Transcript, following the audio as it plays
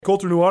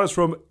Colter Nuanez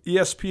from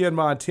ESPN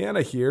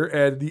Montana here,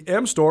 and the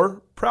M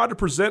Store, proud to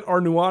present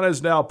our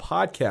Nuanez Now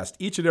podcast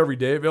each and every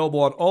day, available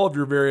on all of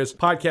your various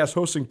podcast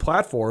hosting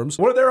platforms.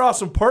 One of their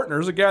awesome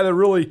partners, a guy that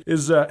really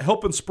is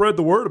helping spread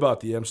the word about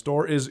the M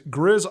Store, is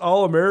Grizz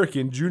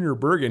All-American Junior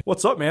Bergen.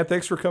 What's up, man?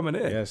 Thanks for coming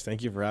in. Yes,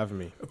 thank you for having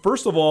me.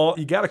 First of all,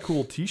 you got a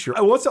cool t-shirt.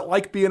 What's it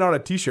like being on a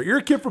t-shirt? You're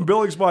a kid from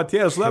Billings,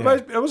 Montana, so that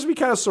must be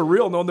kind of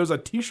surreal knowing there's a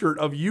t-shirt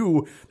of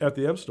you at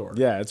the M Store.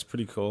 Yeah, it's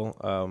pretty cool.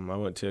 I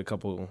went to a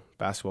couple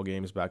basketball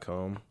games back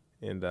home,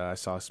 and I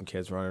saw some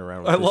kids running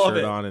around with the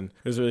shirt on, and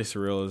it was really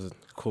surreal. It was a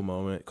cool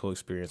moment, cool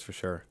experience for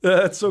sure.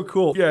 That's so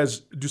cool. You guys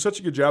do such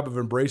a good job of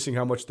embracing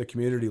how much the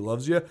community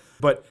loves you.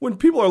 But when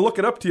people are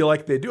looking up to you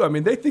like they do,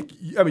 they think,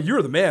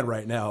 you're the man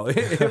right now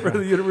for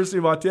the University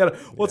of Montana.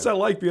 What's that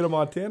like being a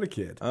Montana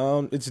kid?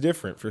 It's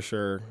different for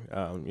sure.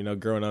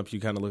 Growing up, you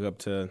kind of look up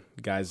to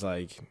guys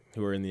like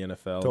who are in the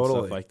NFL and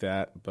stuff like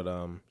that. But,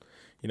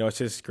 it's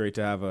just great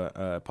to have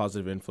a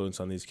positive influence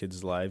on these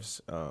kids' lives.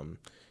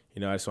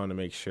 I just want to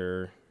make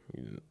sure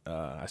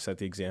I set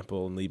the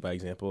example and lead by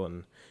example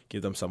and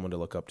give them someone to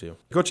look up to.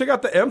 Go check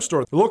out the M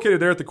Store. They're located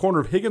there at the corner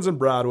of Higgins and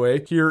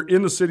Broadway here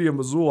in the city of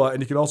Missoula,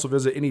 and you can also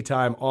visit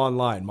anytime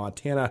online,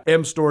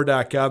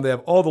 montanamstore.com. They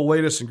have all the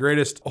latest and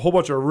greatest, a whole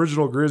bunch of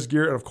original Grizz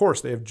gear, and of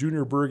course, they have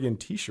Junior Bergen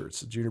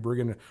t-shirts. Junior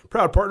Bergen,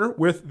 proud partner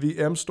with the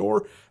M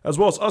Store, as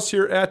well as us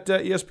here at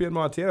ESPN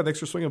Montana. Thanks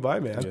for swinging by,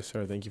 man. Yes,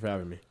 sir. Thank you for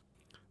having me.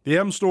 The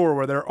M Store,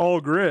 where they're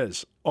all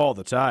Grizz all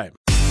the time.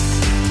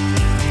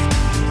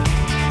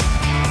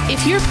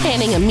 If you're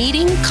planning a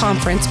meeting,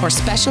 conference, or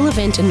special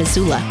event in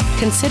Missoula,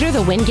 consider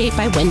the Wingate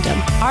by Wyndham.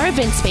 Our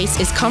event space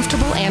is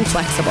comfortable and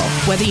flexible.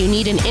 Whether you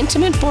need an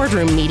intimate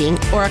boardroom meeting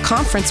or a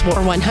conference for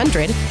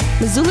 100,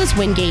 Missoula's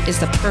Wingate is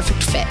the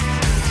perfect fit.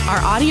 Our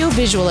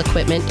audio-visual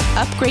equipment,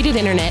 upgraded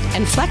internet,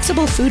 and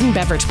flexible food and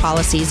beverage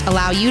policies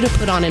allow you to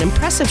put on an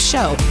impressive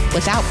show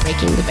without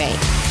breaking the bank.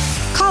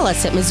 Call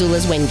us at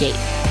Missoula's Wingate,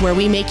 where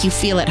we make you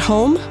feel at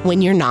home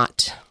when you're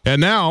not. And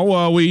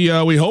now we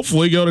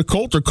hopefully go to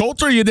Colter.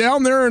 Colter, you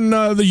down there in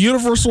the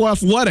Universal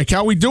Athletic?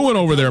 How we doing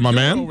over there, my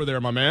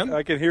man?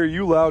 I can hear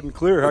you loud and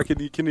clear. Can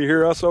you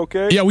hear us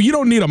okay? Yeah, well, you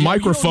don't need a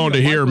microphone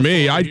to hear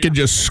me. I could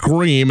just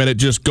scream and it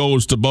just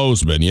goes to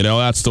Bozeman.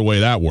 That's the way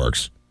that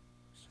works.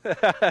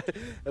 And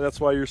that's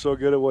why you're so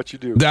good at what you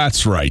do.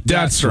 That's right.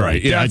 Yeah,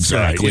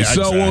 exactly.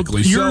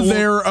 You're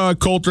there,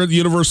 Colter, at the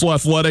Universal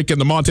Athletic and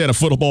the Montana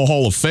Football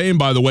Hall of Fame,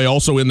 by the way,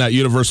 also in that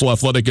Universal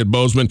Athletic at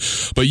Bozeman.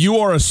 But you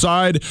are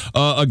aside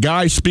a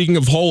guy, speaking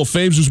of Hall of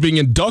Fames, who's being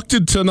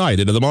inducted tonight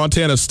into the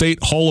Montana State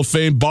Hall of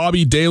Fame,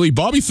 Bobby Daly.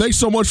 Bobby, thanks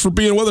so much for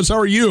being with us. How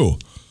are you?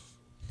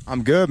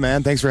 I'm good,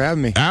 man. Thanks for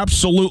having me.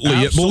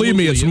 Absolutely. Believe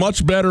me, it's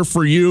much better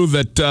for you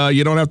that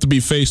you don't have to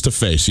be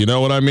face-to-face. You know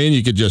what I mean?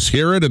 You could just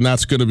hear it, and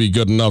that's going to be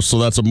good enough, so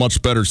that's a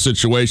much better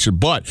situation.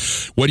 But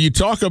when you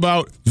talk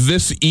about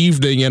this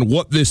evening and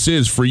what this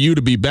is for you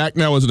to be back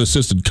now as an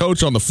assistant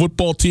coach on the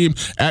football team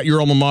at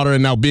your alma mater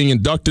and now being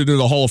inducted into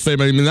the Hall of Fame,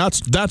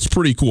 that's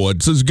pretty cool.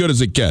 It's as good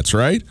as it gets,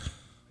 right?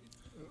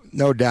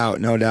 No doubt.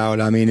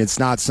 It's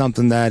not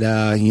something that,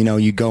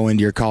 you go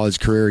into your college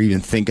career even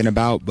thinking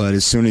about, but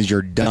as soon as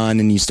you're done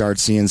and you start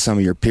seeing some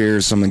of your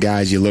peers, some of the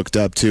guys you looked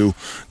up to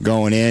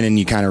going in, and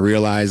you kind of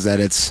realize that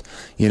it's,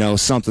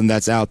 something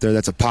that's out there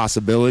that's a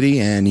possibility,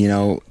 and,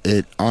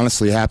 it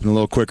honestly happened a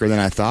little quicker than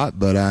I thought,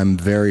 but I'm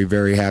very,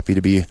 very happy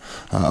to be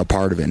a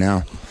part of it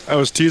now. I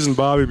was teasing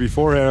Bobby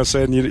beforehand. I was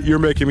saying, you're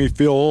making me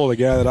feel old, a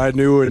guy that I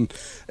knew and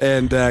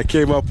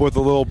came up with a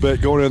little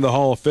bit going in the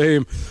Hall of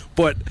Fame.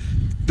 But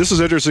this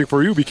is interesting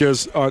for you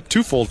because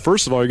twofold.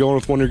 First of all, you're going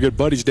with one of your good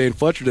buddies, Dane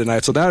Fletcher,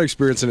 tonight. So that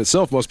experience in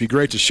itself must be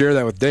great to share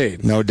that with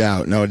Dane. No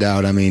doubt.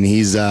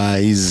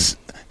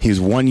 He's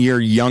 1 year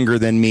younger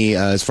than me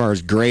as far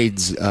as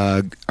grades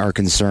are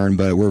concerned,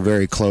 but we're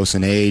very close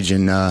in age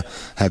and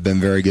have been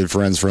very good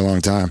friends for a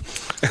long time.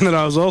 And then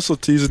I was also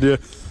teasing you.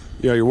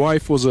 Your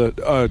wife was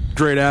a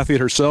great athlete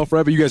herself,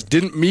 right? But you guys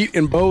didn't meet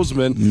in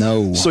Bozeman.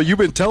 No. So you've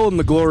been telling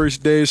the glorious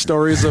days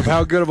stories of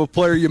how good of a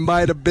player you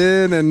might have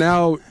been, and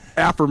now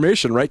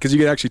affirmation, right? Because you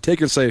can actually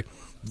take it and say,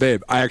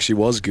 babe, I actually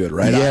was good,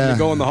 right? Yeah. I'm going to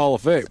go in the Hall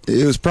of Fame.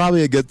 It was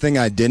probably a good thing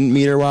I didn't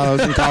meet her while I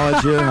was in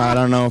college here. I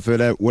don't know if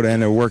it would have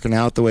ended up working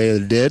out the way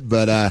it did,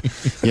 but,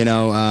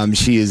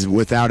 she is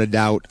without a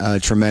doubt a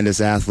tremendous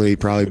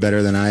athlete, probably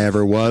better than I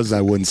ever was.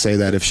 I wouldn't say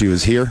that if she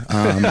was here.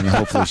 And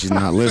hopefully she's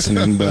not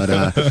listening,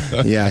 but,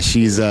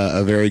 she's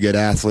a very good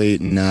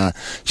athlete, and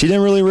she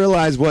didn't really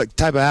realize what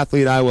type of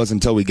athlete I was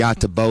until we got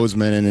to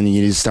Bozeman, and then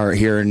you just start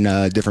hearing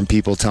different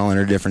people telling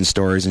her different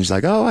stories, and she's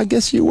like, oh, I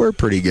guess you were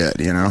pretty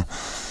good,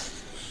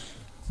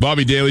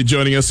 Bobby Daly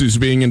joining us, who's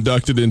being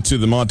inducted into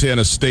the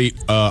Montana State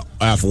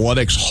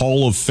Athletics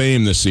Hall of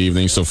Fame this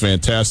evening. So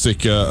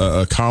fantastic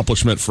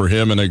accomplishment for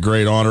him and a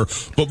great honor.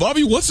 But,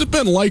 Bobby, what's it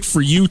been like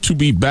for you to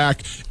be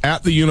back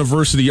at the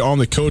university on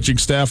the coaching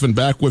staff and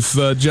back with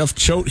Jeff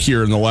Choate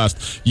here in the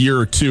last year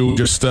or two,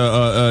 just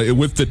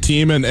with the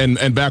team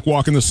and back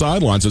walking the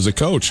sidelines as a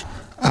coach?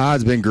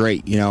 It's been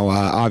great.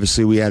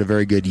 Obviously we had a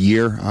very good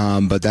year,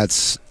 but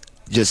that's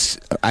just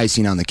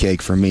icing on the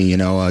cake for me,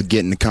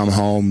 getting to come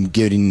home,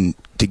 getting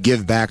to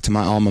give back to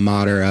my alma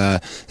mater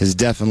is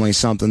definitely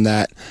something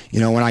that,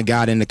 when I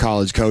got into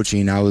college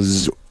coaching, I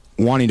was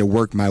wanting to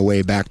work my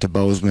way back to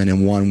Bozeman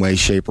in one way,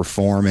 shape, or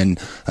form. And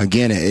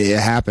again, it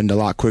happened a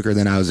lot quicker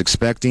than I was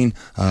expecting.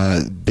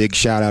 Big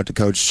shout out to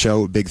Coach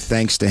Choate. Big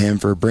thanks to him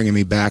for bringing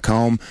me back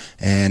home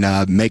and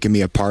making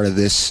me a part of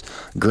this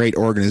great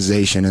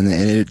organization. And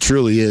it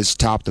truly is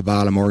top to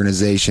bottom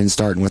organization,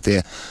 starting with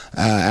the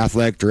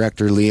athletic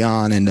director,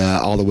 Leon, and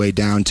all the way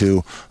down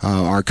to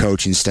our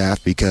coaching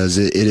staff, because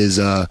it is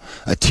a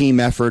team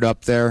effort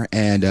up there.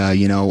 And,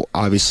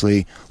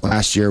 obviously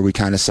last year we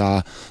kind of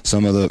saw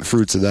some of the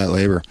fruits of that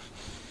labor.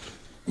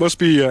 Must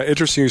be an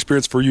interesting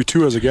experience for you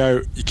too, as a guy.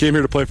 You came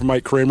here to play for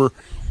Mike Kramer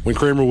when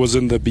Kramer was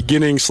in the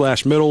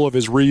beginning/middle of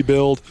his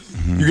rebuild.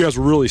 Mm-hmm. You guys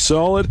were really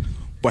solid,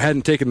 but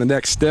hadn't taken the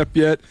next step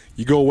yet.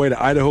 You go away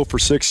to Idaho for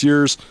 6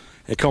 years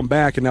and come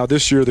back, and now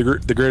this year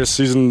the greatest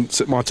season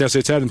Montana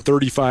State's had in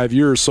 35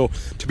 years. So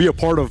to be a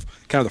part of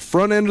kind of the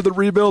front end of the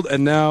rebuild,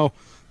 and now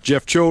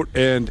Jeff Choate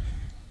and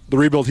the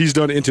rebuild he's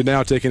done into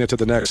now taking it to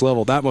the next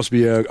level, that must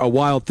be a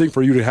wild thing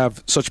for you to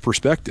have such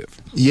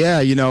perspective.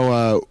 Yeah,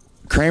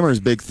 Kramer's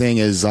big thing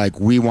is like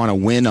we want to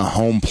win a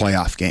home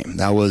playoff game.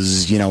 That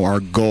was, our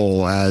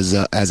goal as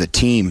a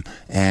team.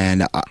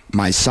 And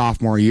my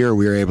sophomore year,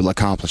 we were able to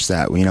accomplish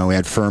that. We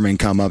had Furman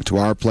come up to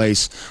our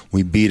place.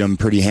 We beat them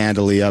pretty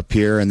handily up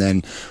here, and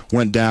then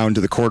went down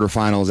to the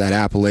quarterfinals at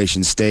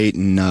Appalachian State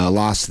and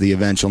lost to the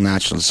eventual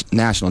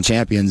national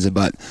champions.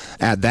 But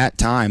at that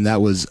time,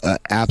 that was an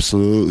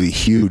absolutely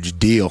huge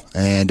deal.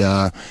 And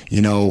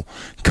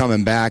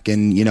coming back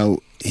and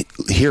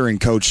hearing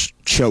Coach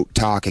Choate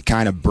talk, it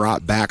kind of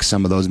brought back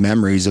some of those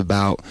memories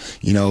about,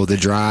 the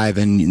drive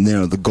and,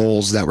 the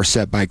goals that were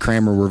set by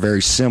Kramer were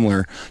very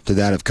similar to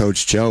that of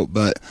Coach Choate.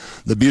 But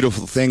the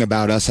beautiful thing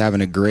about us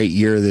having a great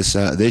year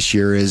this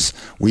year is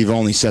we've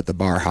only set the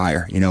bar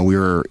higher. We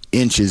were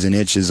inches and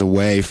inches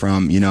away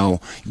from,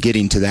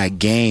 getting to that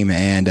game.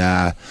 And,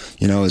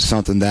 it's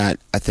something that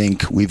I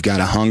think we've got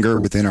a hunger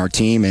within our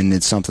team, and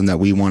it's something that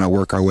we want to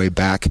work our way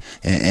back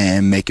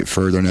and make it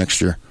further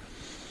next year.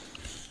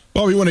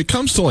 Bobby, when it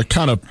comes to I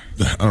don't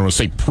want to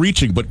say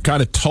preaching, but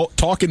kind of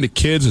talking to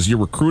kids as you're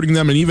recruiting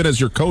them and even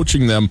as you're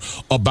coaching them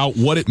about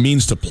what it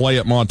means to play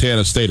at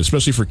Montana State,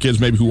 especially for kids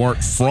maybe who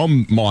aren't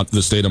from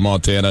the state of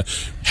Montana,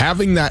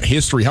 having that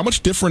history, how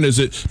much different is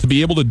it to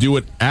be able to do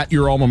it at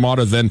your alma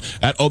mater than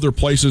at other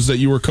places that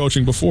you were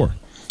coaching before?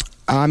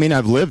 I mean,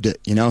 I've lived it,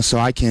 so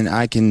I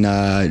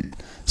can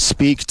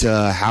speak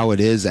to how it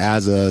is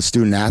as a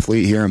student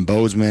athlete here in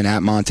Bozeman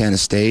at Montana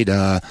State.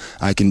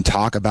 I can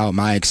talk about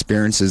my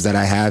experiences that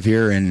I have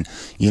here and,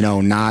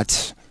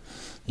 not,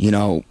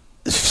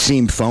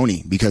 seem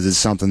phony, because it's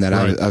something that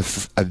right.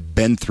 I've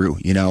been through,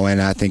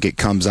 and I think it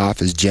comes off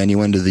as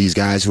genuine to these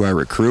guys who I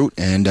recruit.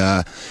 And,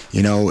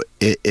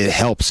 it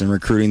helps in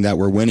recruiting that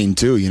we're winning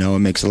too. It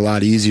makes it a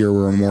lot easier.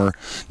 We're a more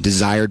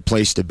desired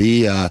place to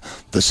be.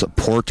 The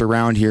support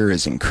around here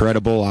is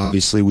incredible.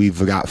 Obviously,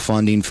 we've got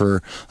funding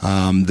for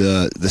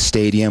the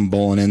stadium,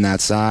 bowling in that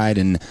side,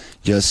 and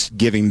just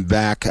giving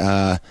back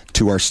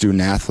to our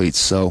student athletes.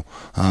 So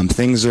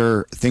things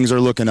are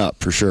looking up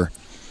for sure.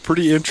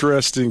 Pretty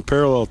interesting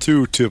parallel,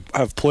 too, to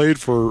have played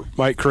for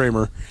Mike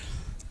Kramer,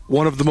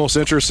 one of the most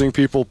interesting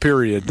people,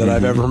 period, that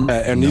I've ever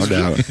met. And no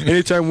doubt.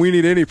 Anytime we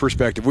need any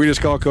perspective, we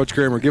just call Coach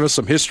Kramer, give us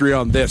some history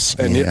on this.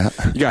 And you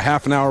got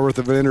half an hour worth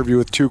of an interview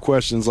with 2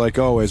 questions, like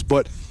always.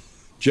 But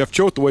Jeff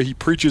Choate, the way he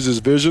preaches his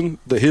vision,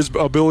 his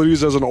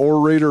abilities as an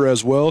orator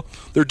as well,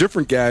 they're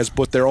different guys,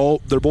 but they're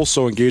both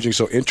so engaging,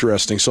 so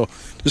interesting. So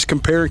just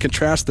compare and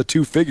contrast the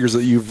two figures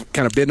that you've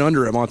kind of been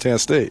under at Montana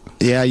State.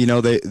 Yeah,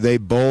 they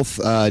both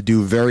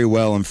do very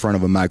well in front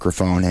of a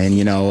microphone,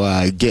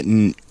 and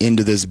getting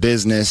into this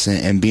business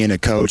and being a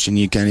coach, and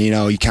you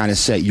kind of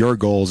set your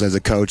goals as a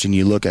coach, and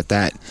you look at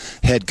that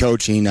head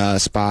coaching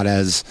spot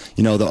as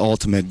the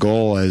ultimate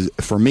goal, as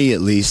for me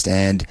at least.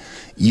 And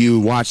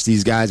you watch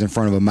these guys in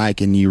front of a mic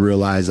and you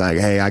realize, like,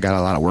 hey, I got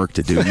a lot of work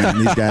to do.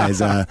 These guys,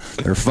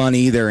 they're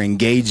funny, they're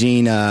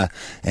engaging,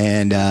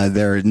 and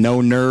there are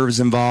no nerves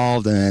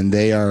involved, and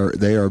they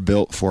are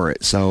built for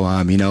it. So,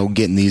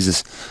 getting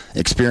these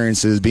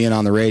experiences, being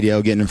on the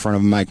radio, getting in front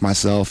of a mic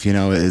myself,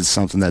 is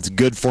something that's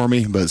good for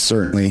me, but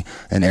certainly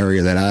an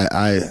area that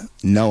I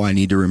know I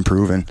need to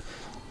improve in.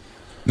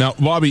 Now,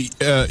 Bobby,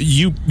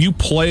 you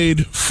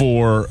played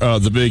for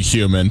the Big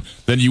Human.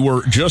 Then you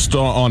were just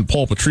on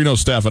Paul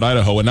Petrino's staff at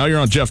Idaho, and now you're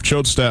on Jeff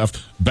Choate's staff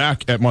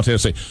back at Montana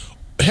State.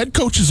 Head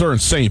coaches are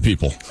insane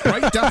people,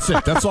 right? That's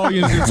it. That's all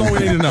we need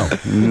to know.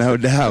 No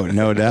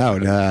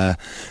doubt.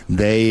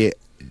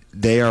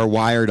 They are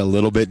wired a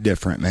little bit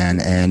different, man,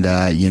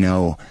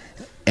 and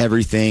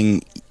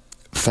everything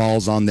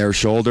falls on their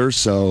shoulders.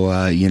 So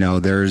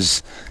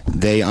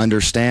they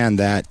understand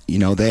that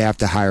they have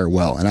to hire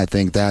well, and I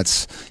think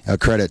that's a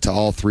credit to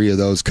all 3 of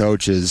those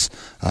coaches.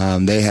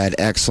 They had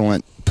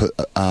excellent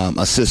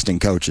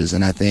assistant coaches,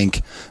 and I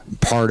think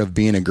part of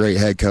being a great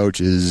head coach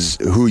is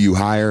who you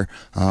hire,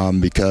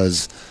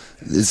 because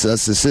it's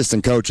us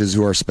assistant coaches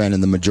who are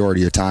spending the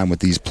majority of time with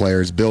these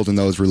players, building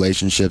those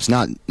relationships.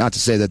 Not to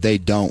say that they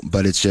don't,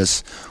 but it's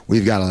just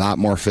we've got a lot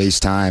more face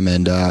time,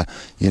 and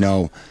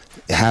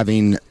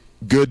having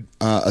good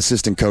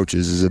assistant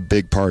coaches is a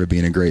big part of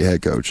being a great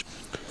head coach.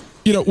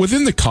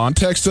 Within the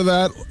context of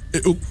that,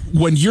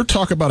 when you're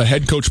talking about a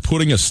head coach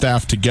putting a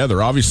staff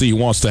together, obviously he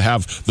wants to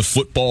have the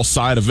football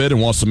side of it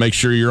and wants to make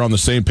sure you're on the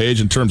same page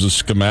in terms of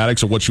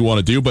schematics of what you want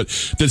to do. But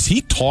does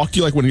he talk to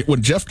you, like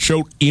when Jeff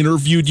Choate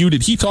interviewed you,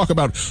 did he talk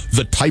about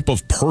the type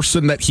of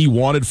person that he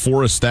wanted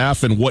for a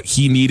staff and what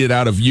he needed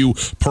out of you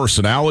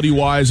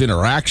personality-wise,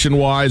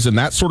 interaction-wise, and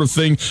that sort of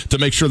thing to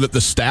make sure that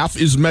the staff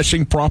is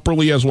meshing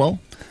properly as well?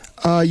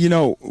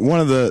 One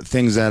of the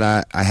things that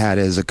I had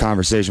as a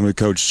conversation with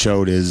Coach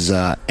Choate is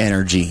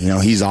energy.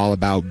 He's all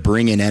about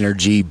bringing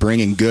energy,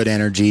 bringing good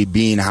energy,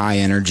 being high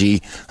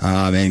energy,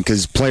 and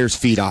because players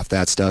feed off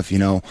that stuff.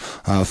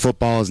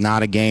 Football is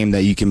not a game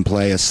that you can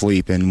play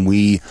asleep, and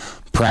we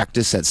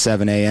practice at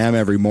 7 a.m.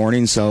 every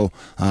morning, so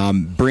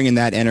bringing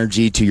that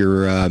energy to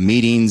your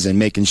meetings and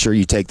making sure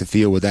you take the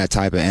field with that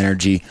type of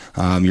energy,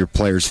 your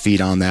players feed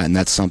on that, and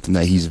that's something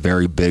that he's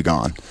very big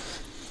on.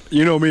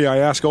 You know me, I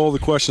ask all the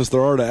questions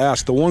there are to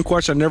ask. The one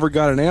question I never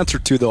got an answer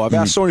to, though, I've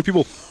asked so many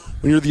people,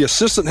 when you're the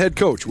assistant head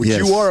coach, which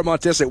you are at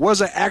Montana State, what does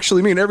that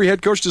actually mean? Every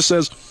head coach just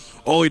says,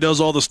 he does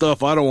all the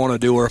stuff I don't want to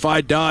do, or if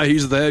I die,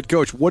 he's the head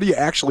coach. What do you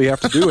actually have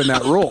to do in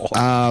that role?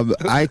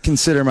 I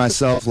consider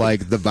myself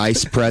like the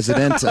vice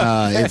president.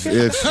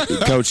 If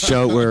Coach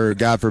Choate were,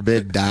 God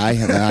forbid, die,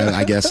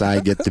 I guess I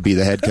get to be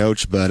the head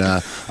coach. But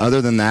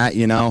other than that,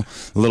 a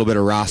little bit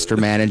of roster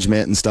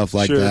management and stuff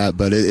like that.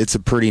 But it's a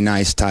pretty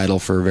nice title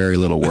for very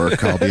little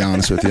work, I'll be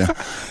honest with you.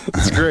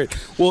 That's great.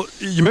 Well,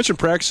 you mentioned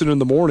practicing in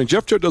the morning.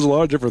 Jeff Choate does a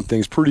lot of different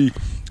things, pretty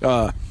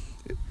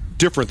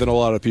different than a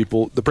lot of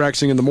people. The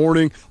practicing in the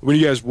morning, when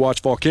you guys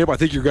watch fall camp, I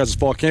think your guys'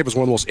 fall camp is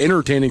one of the most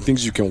entertaining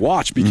things you can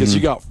watch because you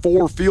got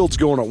 4 fields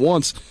going at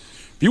once.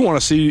 If you want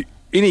to see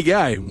any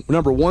guy,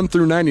 number 1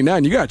 through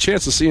 99, you got a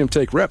chance to see him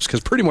take reps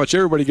because pretty much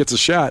everybody gets a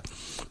shot.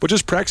 But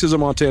just practices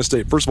at Montana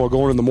State, first of all,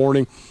 going in the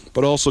morning,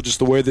 but also just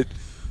the way that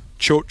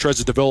Choate tries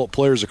to develop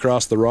players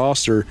across the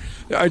roster.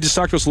 I just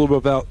talked to us a little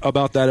bit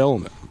about that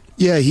element.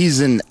 Yeah, he's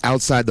an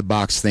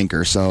outside-the-box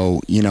thinker. So,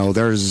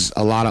 there's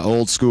a lot of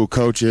old-school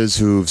coaches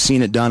who've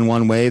seen it done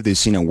one way, they've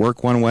seen it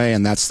work one way,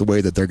 and that's the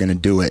way that they're going to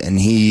do it. And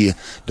he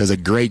does a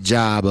great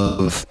job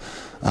of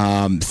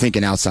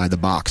thinking outside the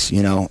box,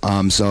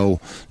 so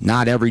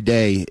not every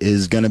day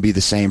is going to be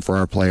the same for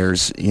our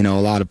players. A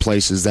lot of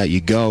places that you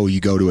go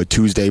to a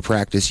Tuesday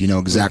practice, you know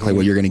exactly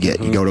what you're going to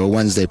get. You go to a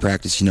Wednesday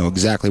practice, you know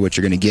exactly what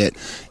you're going to get.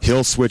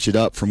 He'll switch it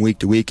up from week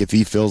to week if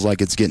he feels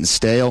like it's getting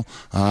stale,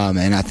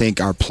 and I think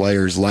our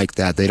players like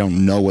that. They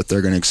don't know what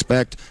they're going to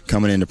expect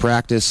coming into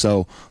practice,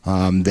 so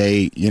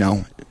they,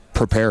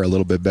 prepare a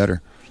little bit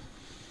better.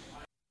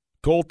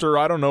 Colter,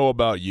 I don't know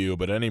about you,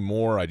 but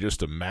anymore I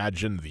just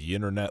imagine the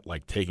internet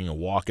like taking a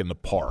walk in the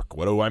park.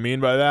 What do I mean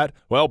by that?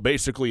 Well,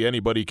 basically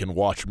anybody can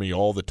watch me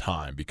all the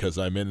time because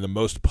I'm in the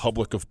most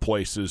public of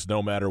places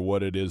no matter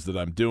what it is that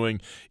I'm doing.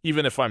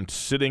 Even if I'm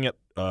sitting at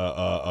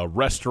a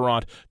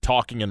restaurant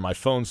talking and my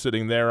phone's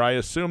sitting there, I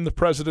assume the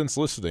president's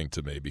listening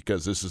to me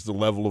because this is the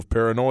level of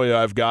paranoia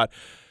I've got.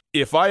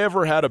 If I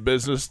ever had a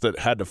business that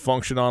had to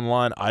function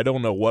online, I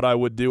don't know what I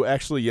would do.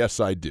 Actually, yes,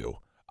 I do.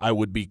 I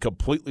would be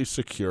completely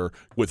secure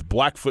with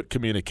Blackfoot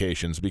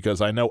Communications because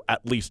I know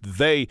at least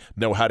they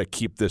know how to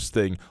keep this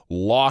thing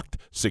locked,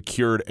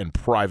 secured, and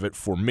private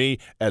for me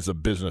as a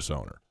business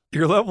owner.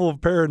 Your level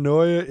of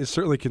paranoia is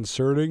certainly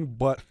concerning,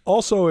 but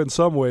also in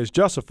some ways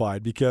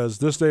justified because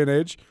this day and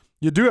age,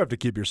 you do have to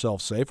keep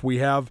yourself safe. We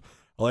have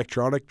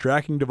electronic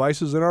tracking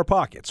devices in our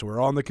pockets.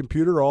 We're on the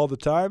computer all the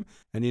time,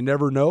 and you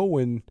never know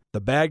when the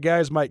bad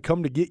guys might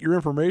come to get your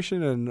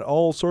information and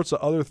all sorts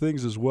of other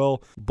things as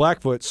well.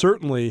 Blackfoot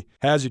certainly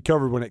has you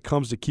covered when it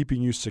comes to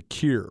keeping you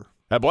secure.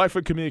 At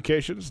Blackfoot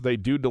Communications, they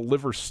do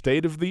deliver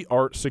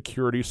state-of-the-art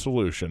security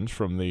solutions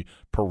from the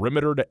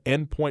perimeter to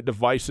endpoint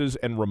devices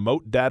and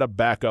remote data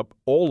backup,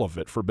 all of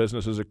it for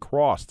businesses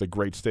across the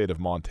great state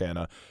of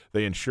Montana.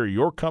 They ensure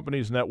your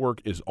company's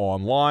network is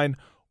online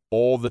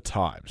all the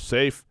time,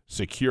 safe,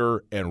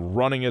 secure, and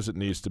running as it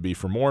needs to be.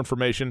 For more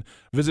information,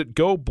 visit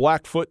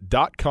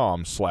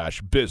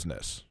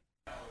goblackfoot.com/business.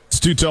 It's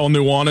Tutel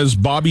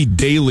Nuanez, Bobby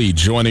Daly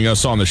joining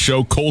us on the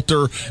show.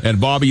 Colter and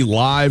Bobby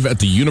live at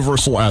the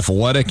Universal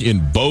Athletic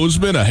in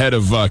Bozeman ahead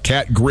of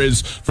Cat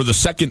Grizz for the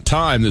second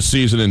time this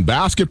season in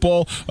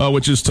basketball,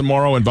 which is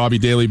tomorrow, and Bobby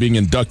Daly being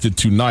inducted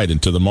tonight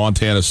into the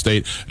Montana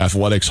State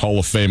Athletics Hall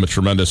of Fame, a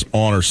tremendous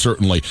honor,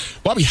 certainly.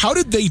 Bobby, how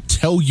did they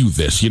tell you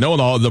this? You know, in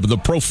the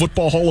Pro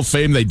Football Hall of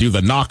Fame, they do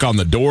the knock on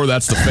the door.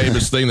 That's the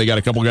famous thing. They got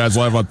a couple guys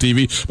live on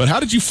TV. But how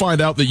did you find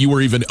out that you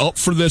were even up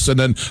for this and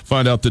then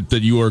find out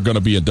that you were going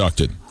to be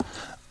inducted?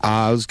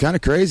 It was kind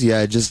of crazy. I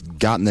had just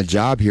gotten the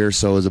job here,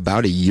 so it was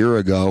about a year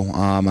ago.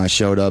 I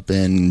showed up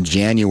in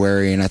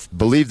January, and I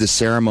believe the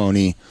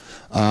ceremony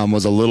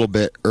was a little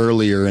bit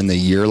earlier in the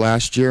year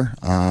last year,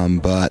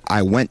 but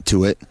I went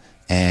to it,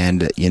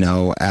 And,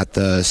 at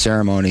the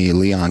ceremony,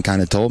 Leon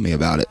kind of told me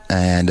about it.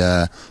 And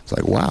it's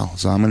like, wow,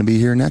 so I'm going to be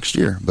here next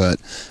year. But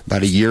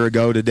about a year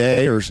ago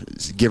today, or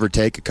give or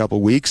take a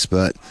couple weeks,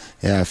 but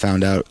yeah, I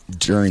found out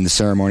during the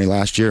ceremony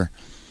last year.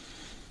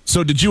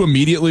 So did you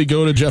immediately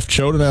go to Jeff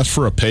Choate and ask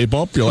for a pay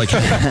bump? You're like, hey,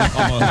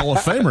 I'm a Hall of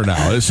Famer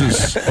now.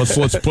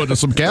 Let's put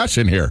some cash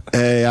in here.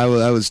 Hey, I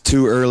was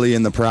too early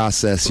in the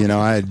process.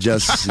 I had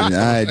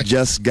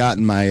just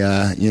gotten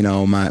my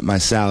my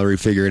salary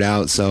figured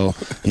out. So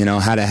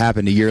had it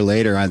happened a year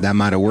later, that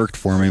might have worked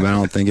for me, but I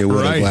don't think it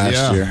would have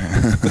last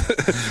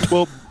year.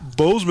 Well,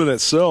 Bozeman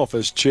itself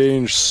has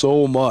changed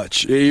so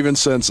much, even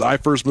since I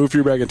first moved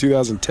here back in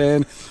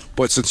 2010.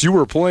 But since you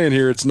were playing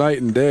here, it's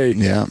night and day.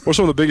 Yeah. What are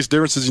some of the biggest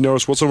differences you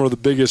noticed? What's some of the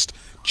biggest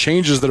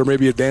changes that are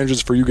maybe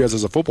advantages for you guys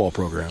as a football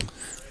program?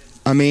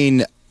 I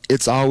mean,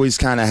 it's always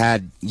kind of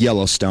had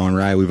Yellowstone,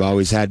 right? We've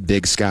always had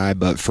Big Sky,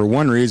 but for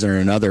one reason or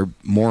another,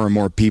 more and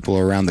more people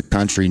around the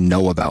country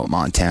know about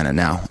Montana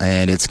now.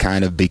 And it's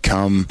kind of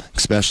become,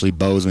 especially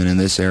Bozeman in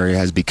this area,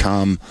 has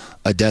become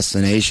a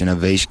destination, a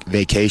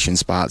vacation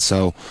spot.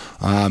 So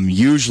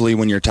usually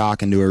when you're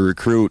talking to a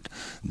recruit,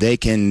 they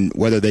can,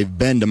 whether they've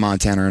been to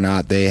Montana or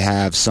not, they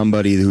have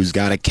somebody who's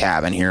got a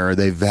cabin here, or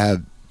they've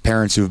had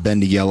parents who've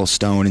been to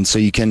Yellowstone, and so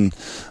you can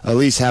at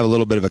least have a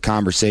little bit of a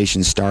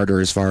conversation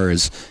starter as far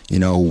as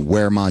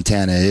where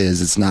Montana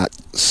is. It's not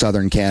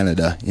southern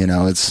Canada,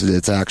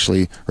 it's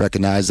actually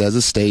recognized as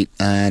a state,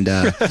 and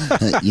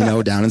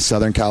down in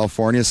Southern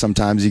California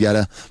sometimes you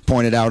gotta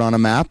point it out on a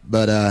map,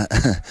 but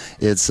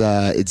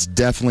it's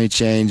definitely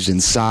changed in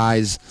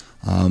size.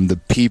 The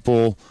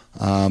people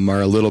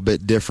are a little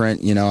bit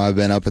different. I've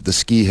been up at the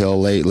ski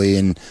hill lately,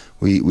 and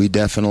we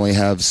definitely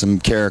have some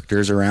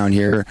characters around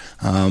here,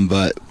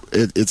 but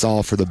it's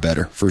all for the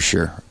better, for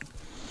sure.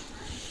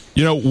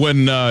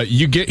 When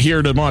you get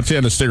here to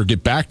Montana State, or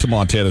get back to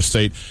Montana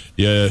State,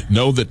 you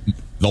know that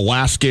the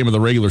last game of the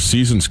regular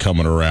season's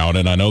coming around,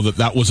 and I know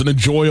that was an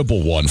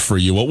enjoyable one for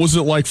you. What was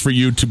it like for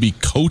you to be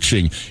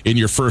coaching in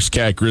your first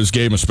Cat Grizz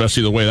game,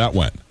 especially the way that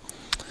went?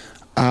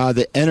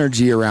 The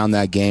energy around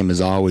that game is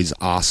always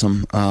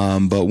awesome,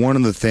 but one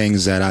of the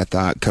things that I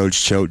thought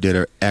Coach Choate did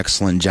an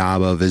excellent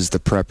job of is the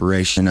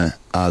preparation,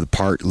 the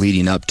part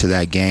leading up to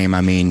that game.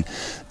 I mean,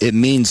 it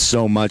means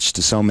so much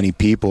to so many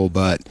people,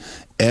 but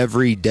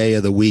every day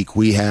of the week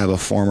we have a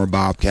former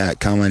Bobcat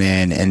coming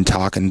in and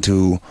talking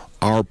to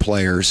our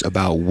players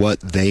about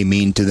what they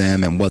mean to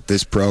them and what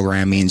this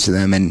program means to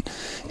them, and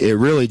it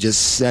really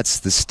just sets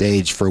the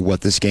stage for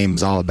what this game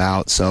is all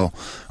about. So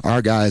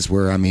our guys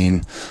were,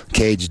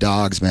 cage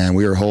dogs, man.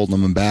 We were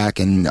holding them back,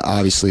 and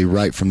obviously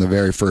right from the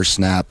very first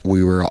snap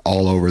we were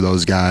all over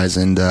those guys,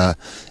 and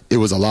it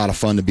was a lot of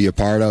fun to be a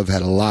part of.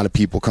 Had a lot of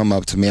people come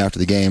up to me after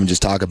the game and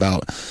just talk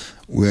about,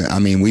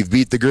 we've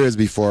beat the Grizz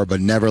before,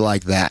 but never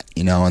like that,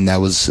 and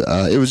that was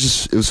it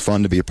was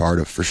fun to be a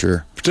part of, for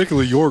sure.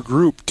 Particularly your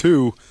group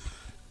too.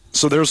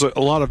 So there's a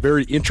lot of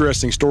very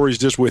interesting stories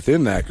just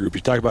within that group.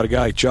 You talk about a guy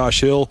like Josh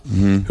Hill,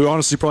 who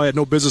honestly probably had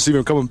no business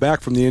even coming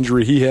back from the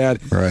injury he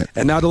had. Right.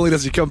 And not only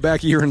does he come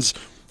back, he earns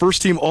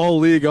first-team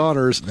All-League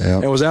honors,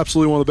 and was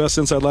absolutely one of the best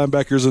inside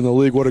linebackers in the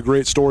league. What a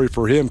great story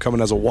for him,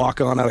 coming as a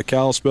walk-on out of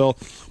Kalispell.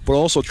 But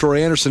also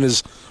Troy Anderson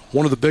is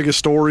one of the biggest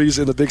stories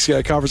in the Big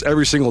Sky Conference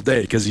every single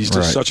day, because he's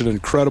just such an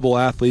incredible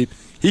athlete.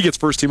 He gets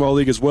first-team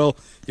All-League as well,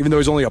 even though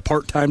he's only a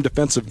part-time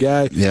defensive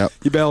guy. Yep.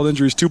 He battled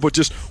injuries too, but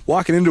just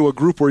walking into a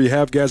group where you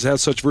have guys that have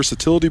such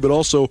versatility but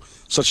also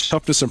such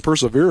toughness and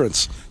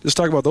perseverance, just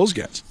talk about those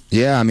guys.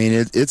 Yeah,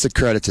 it's a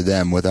credit to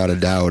them without a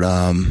doubt.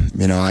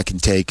 I can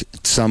take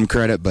some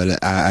credit,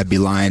 but I'd be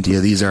lying to you.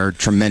 These are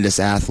tremendous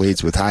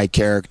athletes with high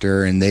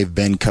character, and they've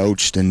been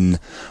coached, and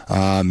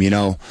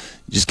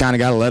just kind of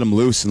got to let them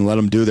loose and let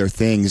them do their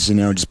things,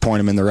 just point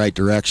them in the right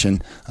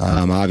direction.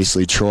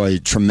 Obviously, Troy,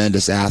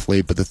 tremendous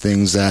athlete, but the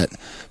things that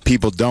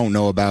people don't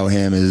know about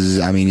him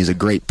is, he's a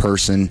great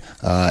person,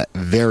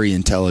 very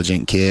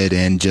intelligent kid,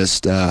 and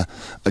just a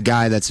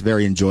guy that's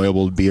very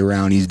enjoyable to be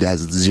around. He has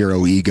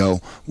zero ego,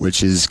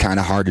 which is kind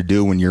of hard to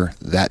do when you're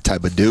that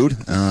type of dude.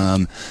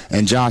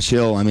 And Josh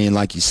Hill,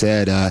 like you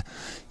said,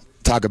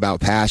 talk about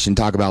passion,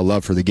 talk about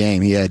love for the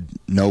game. He had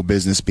no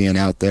business being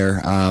out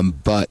there,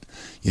 but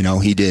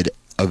he did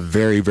a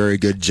very, very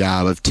good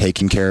job of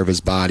taking care of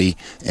his body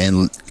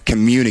and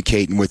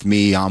communicating with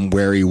me on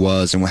where he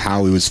was and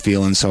how he was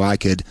feeling, so I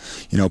could,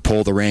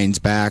 pull the reins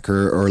back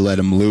or let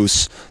him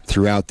loose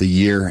throughout the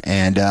year.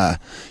 And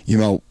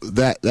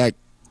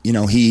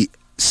he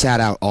sat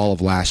out all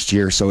of last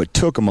year, so it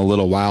took him a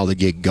little while to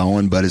get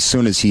going, but as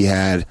soon as he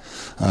had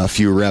a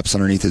few reps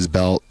underneath his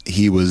belt,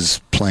 he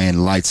was playing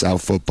lights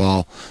out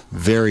football.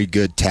 Very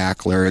good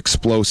tackler,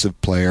 explosive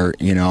player,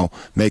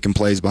 making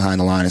plays behind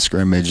the line of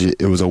scrimmage.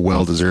 It was a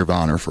well-deserved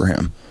honor for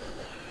him.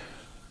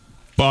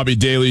 Bobby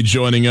Daly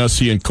joining us.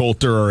 He and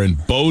Colter are in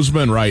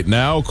Bozeman right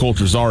now.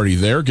 Colter's already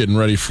there, getting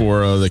ready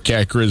for the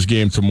Cat Grizz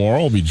game tomorrow.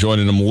 We'll be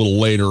joining him a little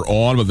later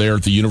on, but they're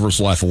at the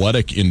Universal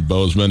Athletic in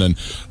Bozeman. And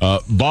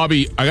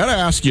Bobby, I got to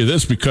ask you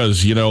this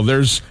because,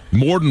 there's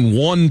more than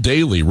one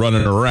Daly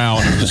running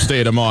around in the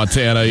state of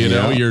Montana. You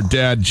know, your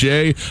dad,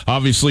 Jay,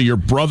 obviously your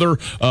brother,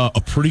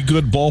 a pretty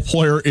good ball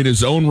player in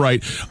his own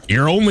right.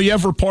 You're only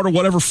ever part of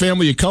whatever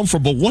family you come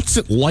from, but what's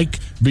it like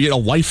being a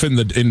life in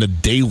the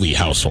Daly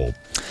household?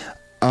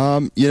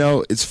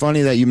 It's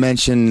funny that you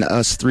mention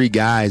us three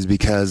guys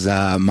because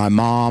my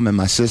mom and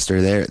my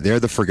sister, they're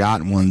the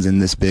forgotten ones in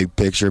this big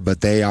picture,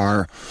 but they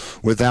are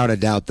without a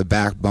doubt the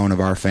backbone of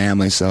our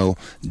family. So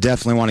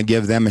definitely want to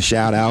give them a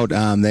shout out.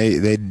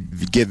 They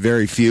get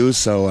very few,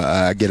 so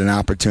I get an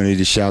opportunity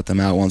to shout them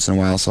out once in a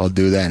while, so I'll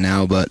do that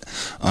now. But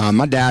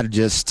my dad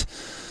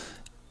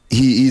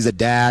he's a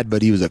dad,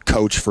 but he was a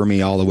coach for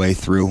me all the way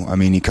through. I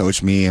mean, he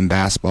coached me in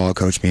basketball,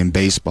 coached me in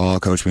baseball,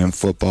 coached me in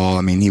football.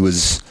 I mean, he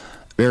was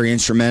very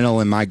instrumental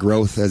in my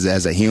growth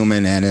as a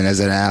human and as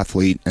an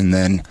athlete. And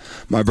then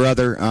my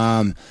brother,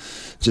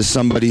 just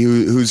somebody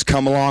who's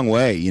come a long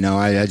way.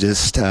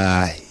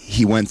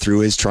 He went through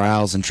his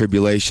trials and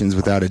tribulations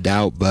without a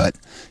doubt, but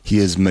he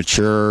has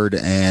matured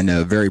and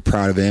very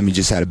proud of him. He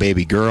just had a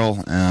baby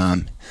girl,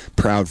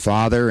 proud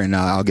father, and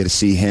I'll get to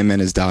see him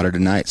and his daughter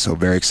tonight. So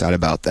very excited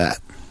about that.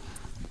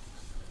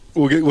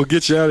 We'll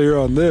get you out of here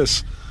on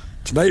this.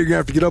 Tonight you're going to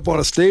have to get up on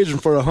a stage in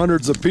front of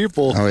hundreds of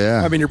people. Oh,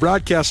 yeah. I mean, you're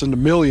broadcasting to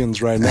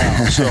millions right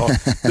now, so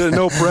there's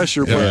no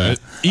pressure. Yeah, but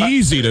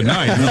easy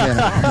tonight.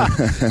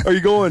 Are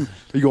you going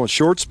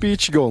short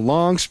speech? You going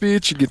long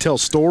speech? You can tell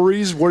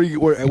stories?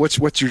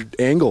 What's your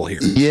angle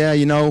here? Yeah,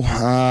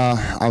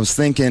 I was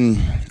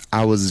thinking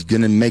I was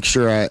going to make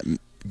sure I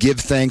give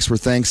thanks where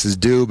thanks is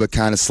due, but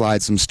kind of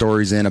slide some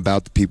stories in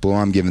about the people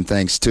I'm giving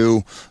thanks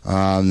to,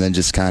 and then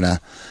just kind of,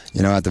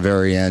 at the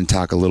very end,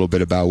 talk a little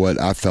bit about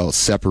what I felt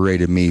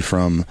separated me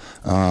from,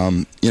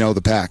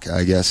 the pack,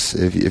 I guess,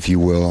 if you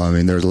will. I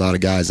mean, there's a lot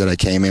of guys that I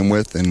came in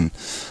with and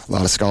a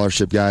lot of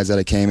scholarship guys that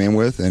I came in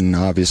with, and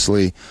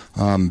obviously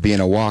being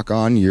a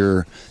walk-on,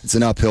 it's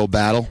an uphill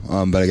battle,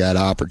 but I got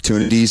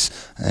opportunities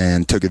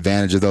and took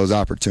advantage of those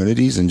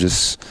opportunities and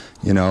just,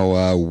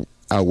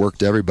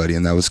 outworked everybody,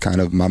 and that was kind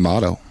of my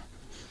motto.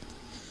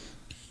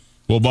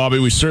 Well, Bobby,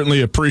 we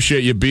certainly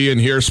appreciate you being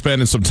here,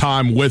 spending some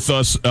time with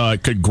us.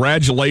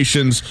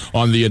 Congratulations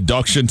on the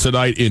induction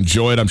tonight.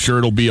 Enjoy it. I'm sure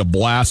it'll be a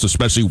blast,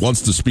 especially once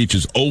the speech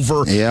is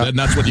over. Yeah. Then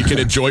that's when you can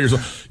enjoy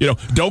yourself.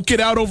 Don't get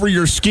out over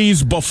your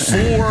skis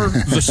before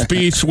the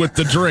speech with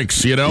the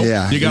drinks,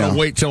 Yeah, you got to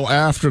wait till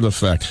after the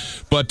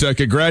fact. But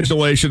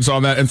congratulations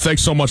on that, and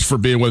thanks so much for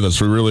being with us.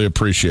 We really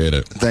appreciate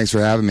it. Thanks for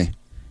having me.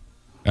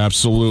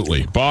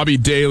 Absolutely. Bobby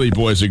Daly,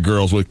 boys and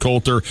girls, with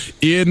Colter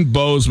in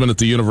Bozeman at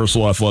the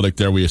Universal Athletic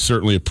there. We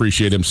certainly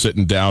appreciate him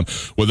sitting down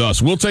with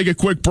us. We'll take a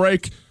quick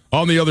break.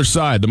 On the other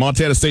side, the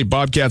Montana State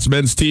Bobcats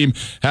men's team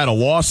had a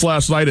loss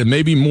last night, and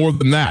maybe more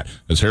than that.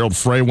 As Harold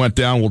Frey went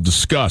down, we'll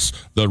discuss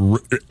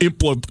the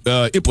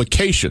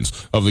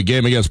implications of the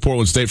game against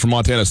Portland State for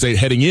Montana State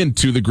heading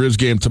into the Grizz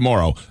game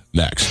tomorrow.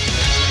 Next.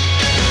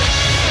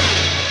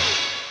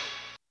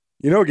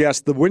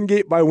 Guest, the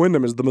Wingate by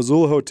Wyndham is the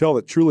Missoula hotel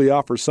that truly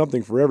offers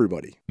something for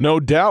everybody. No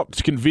doubt.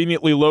 It's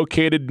conveniently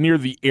located near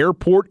the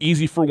airport,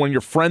 easy for when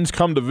your friends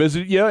come to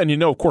visit you,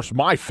 and of course,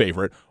 my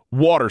favorite,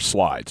 water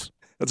slides.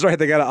 That's right.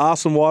 They got an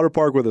awesome water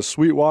park with a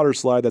sweet water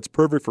slide that's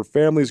perfect for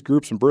families,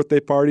 groups, and birthday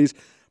parties.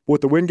 But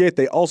with the Wingate,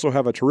 they also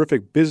have a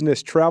terrific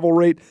business travel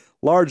rate,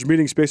 large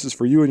meeting spaces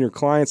for you and your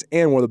clients,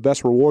 and one of the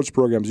best rewards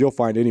programs you'll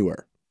find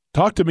anywhere.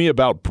 Talk to me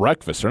about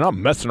breakfast. They're not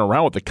messing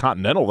around with the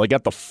Continental. They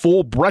got the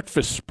full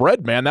breakfast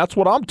spread, man. That's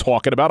what I'm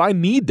talking about. I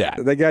need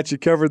that. They got you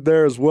covered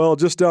there as well.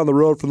 Just down the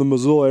road from the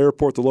Missoula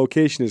Airport, the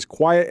location is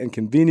quiet and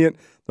convenient.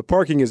 The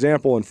parking is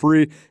ample and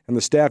free, and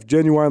the staff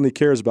genuinely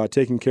cares about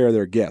taking care of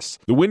their guests.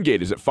 The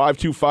Wingate is at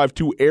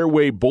 5252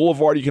 Airway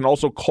Boulevard. You can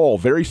also call.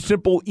 Very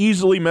simple,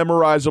 easily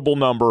memorizable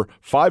number,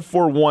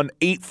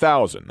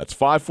 541-8000. That's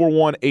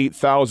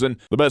 541-8000.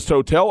 The best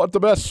hotel at the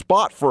best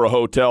spot for a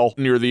hotel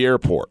near the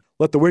airport.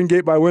 Let the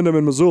Wingate by Wyndham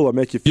in Missoula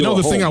make you feel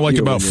the thing I like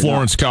about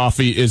Florence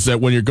Coffee is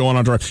that when you're going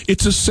on drive,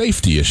 it's a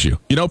safety issue.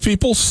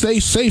 People stay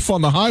safe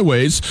on the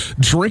highways.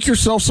 Drink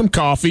yourself some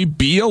coffee.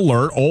 Be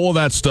alert. All of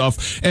that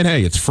stuff. And,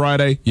 hey, it's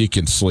Friday. You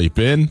can sleep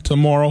in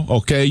tomorrow,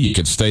 okay? You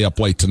can stay up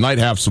late tonight.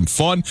 Have some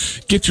fun.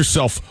 Get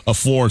yourself a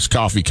Florence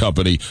Coffee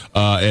Company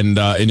and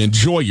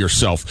enjoy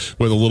yourself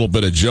with a little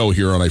bit of Joe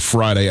here on a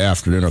Friday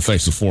afternoon.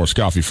 Thanks to Florence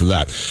Coffee for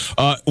that.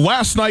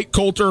 Last night,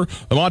 Colter,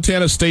 the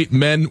Montana State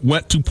men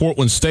went to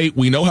Portland State.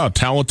 We know how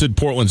talented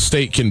Portland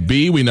State can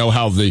be. We know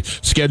how the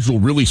schedule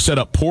really set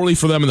up poorly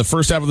for them in the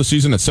first half of the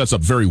season. It sets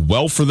up very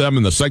well for them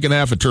in the second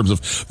half in terms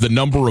of the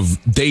number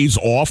of days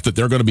off that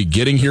they're going to be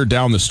getting here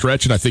down the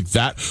stretch, and I think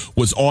that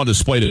was on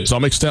display to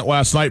some extent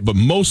last night, but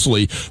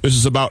mostly this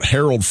is about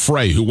Harold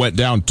Frey, who went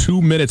down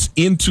 2 minutes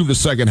into the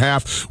second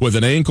half with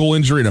an ankle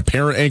injury, an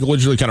apparent ankle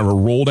injury, kind of a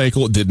rolled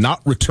ankle. It did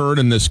not return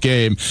in this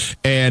game,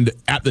 and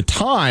at the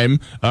time,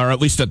 or at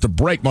least at the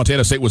break,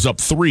 Montana State was up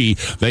 3.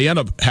 They end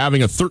up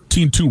having a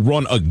 13-2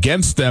 run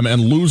against them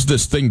and lose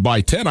this thing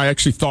by 10. I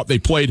actually thought they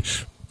played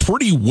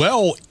pretty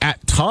well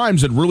at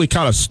times and really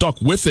kind of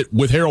stuck with it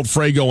with Harold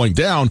Frey going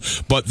down,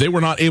 but they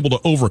were not able to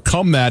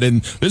overcome that.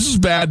 And this is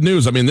bad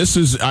news. I mean, this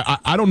is,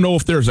 I don't know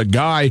if there's a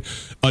guy,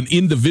 an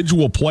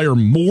individual player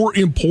more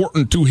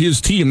important to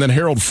his team than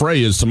Harold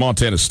Frey is to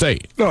Montana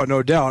State.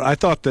 No doubt. I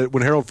thought that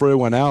when Harold Frey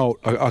went out,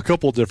 a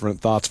couple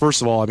different thoughts.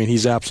 First of all, I mean,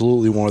 he's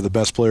absolutely one of the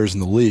best players in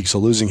the league, so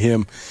losing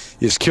him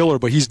is killer,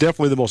 but he's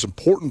definitely the most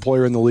important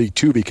player in the league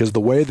too, because the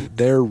way that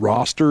their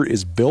roster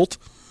is built,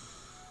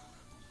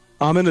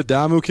 Amin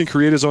Adamu can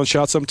create his own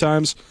shot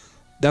sometimes.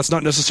 That's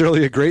not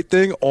necessarily a great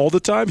thing all the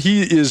time.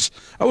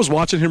 I was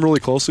watching him really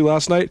closely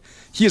last night.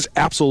 He is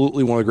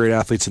absolutely one of the great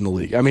athletes in the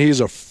league. I mean, he's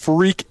a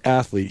freak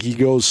athlete. He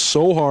goes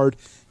so hard.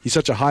 He's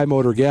such a high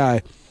motor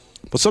guy,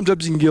 but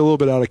sometimes he can get a little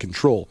bit out of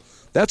control.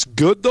 That's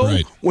good, though,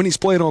 right, when he's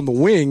playing on the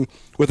wing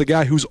with a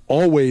guy who's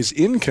always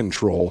in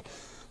control.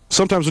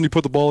 Sometimes when you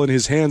put the ball in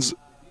his hands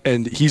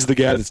and he's the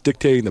guy that's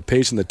dictating the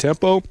pace and the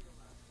tempo,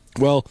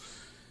 well,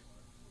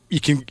 you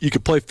can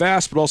play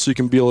fast, but also you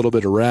can be a little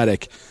bit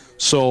erratic.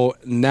 So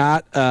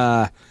not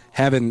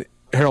having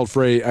Harold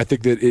Frey, I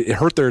think that it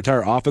hurt their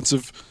entire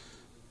offensive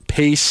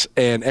pace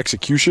and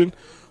execution.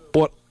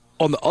 But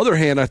on the other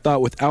hand, I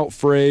thought without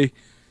Frey,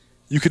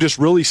 you could just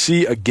really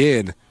see,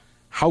 again,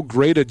 how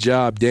great a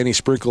job Danny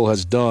Sprinkle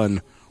has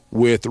done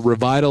with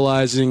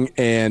revitalizing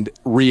and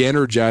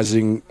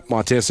re-energizing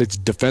Montana State's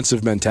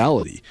defensive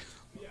mentality.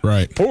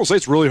 Right. Portland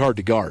State's really hard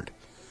to guard.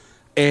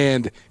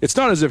 And it's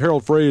not as if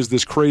Harold Frey is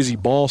this crazy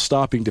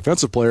ball-stopping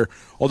defensive player,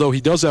 although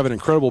he does have an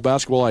incredible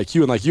basketball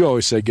IQ. And like you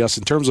always say, Gus,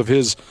 in terms of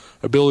his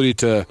ability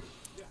to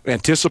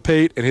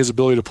anticipate and his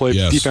ability to play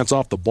defense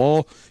off the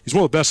ball, he's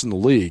one of the best in the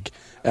league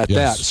at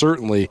that,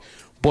 certainly.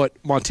 But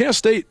Montana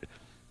State,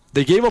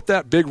 they gave up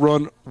that big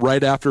run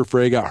right after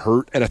Frey got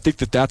hurt, and I think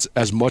that that's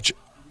as much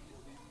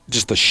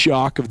just the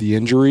shock of the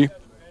injury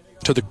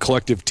to the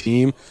collective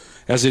team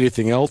as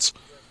anything else.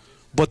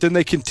 But then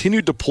they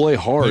continued to play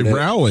hard. They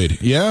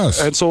rallied,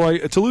 yes. And so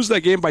to lose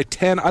that game by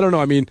 10, I don't know.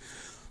 I mean,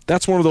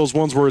 that's one of those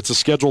ones where it's a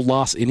scheduled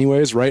loss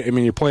anyways, right? I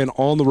mean, you're playing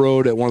on the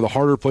road at one of the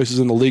harder places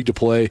in the league to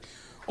play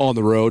on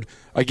the road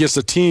against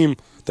a team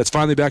that's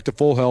finally back to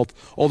full health.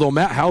 Although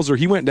Matt Hauser,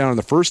 he went down in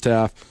the first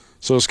half,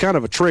 so it's kind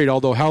of a trade,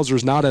 although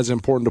Hauser's not as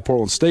important to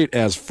Portland State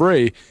as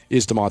Frey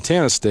is to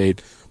Montana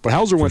State. But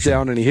Hauser went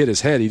down and he hit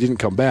his head. He didn't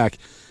come back.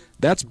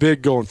 That's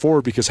big going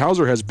forward because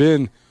Hauser has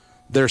been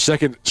their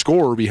second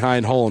scorer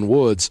behind Holland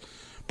Woods.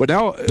 But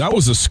now that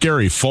was a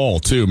scary fall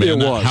too, man.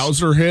 That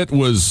Hauser hit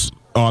was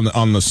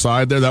on the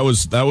side there. That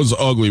was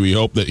ugly. We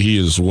hope that he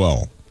is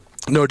well.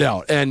 No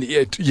doubt. And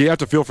you have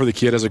to feel for the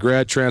kid as a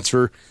grad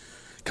transfer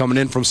coming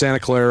in from Santa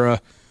Clara.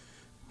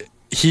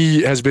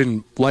 He has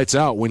been lights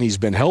out when he's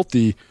been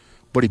healthy,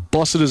 but he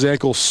busted his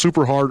ankle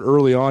super hard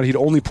early on. He'd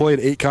only played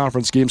 8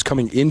 conference games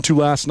coming into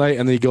last night,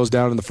 and then he goes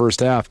down in the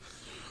first half.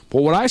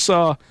 But what I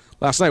saw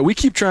last night, we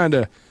keep trying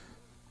to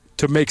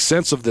make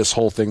sense of this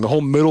whole thing, the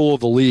whole middle of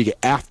the league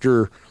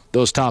after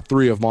those top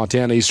 3 of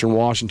Montana, Eastern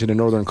Washington, and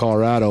Northern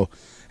Colorado.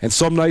 And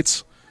some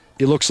nights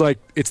it looks like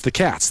it's the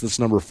Cats that's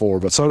number 4,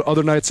 but some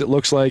other nights it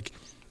looks like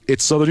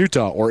it's Southern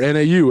Utah or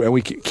NAU, and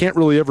we can't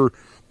really ever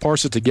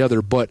parse it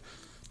together. But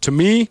to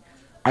me,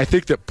 I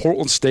think that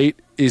Portland State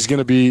is going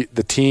to be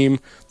the team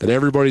that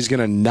everybody's going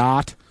to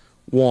not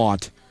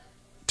want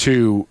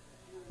to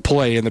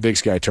play in the Big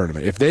Sky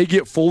tournament. If they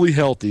get fully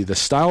healthy, the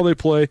style they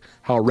play,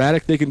 how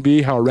erratic they can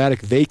be, how erratic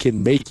they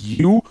can make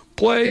you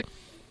play,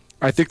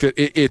 I think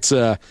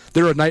that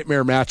they're a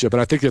nightmare matchup, and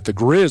I think that the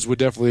Grizz would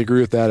definitely agree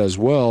with that as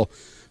well.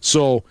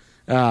 So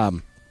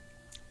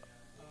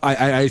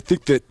I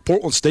think that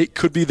Portland State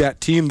could be that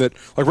team that,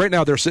 like right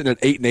now they're sitting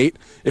at 8-8.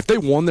 If they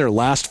won their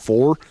last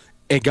 4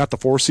 and got the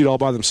 4 seed all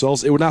by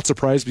themselves, it would not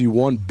surprise me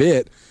one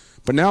bit.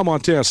 But now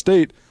Montana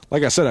State,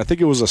 like I said, I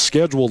think it was a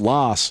scheduled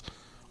loss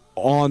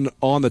on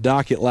the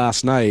docket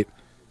last night,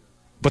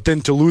 but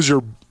then to lose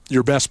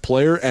your best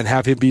player and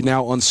have him be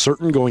now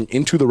uncertain going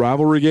into the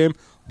rivalry game,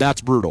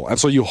 that's brutal. And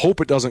so you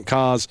hope it doesn't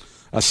cause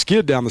a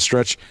skid down the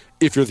stretch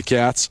if you're the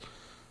Cats.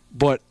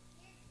 But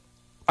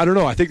I don't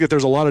know. I think that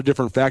there's a lot of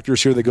different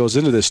factors here that goes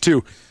into this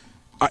too.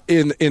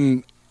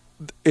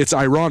 It's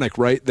ironic,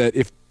 right, that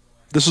if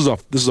this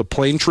is a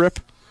plane trip,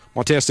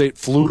 Montana State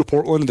flew to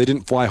Portland and they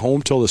didn't fly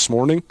home till this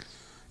morning.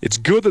 It's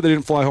good that they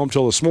didn't fly home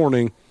till this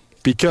morning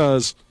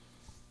because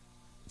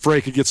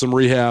Frey could get some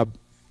rehab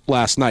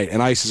last night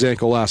and ice his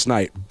ankle last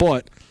night.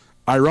 But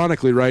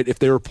ironically, right, if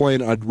they were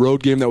playing a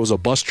road game that was a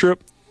bus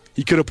trip,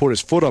 he could have put his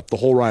foot up the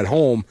whole ride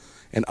home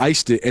and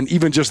iced it. And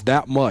even just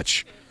that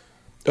much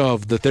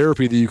of the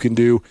therapy that you can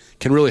do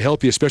can really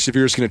help you, especially if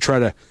you're just going to try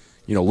to,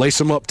 lace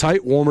them up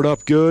tight, warm it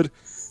up good,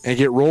 and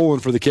get rolling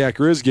for the Cat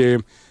Grizz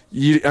game.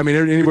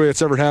 Anybody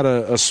that's ever had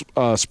a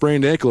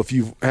sprained ankle, if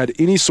you've had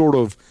any sort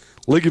of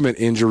ligament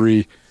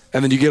injury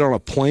and then you get on a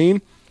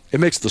plane, it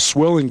makes the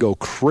swelling go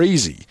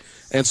crazy.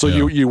 And so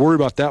you worry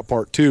about that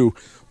part too.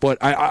 But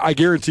I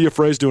guarantee you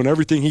Frey's doing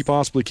everything he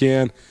possibly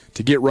can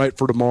to get right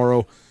for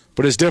tomorrow.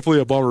 But it's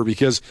definitely a bummer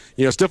because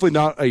it's definitely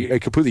not a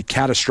completely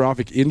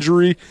catastrophic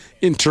injury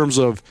in terms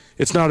of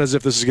it's not as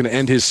if this is going to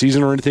end his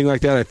season or anything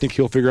like that. I think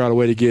he'll figure out a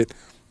way to get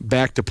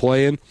back to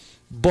playing.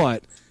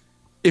 But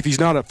if he's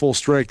not at full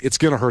strength, it's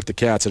going to hurt the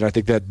Cats. And I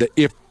think that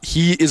if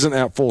he isn't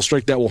at full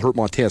strength, that will hurt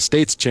Montana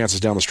State's chances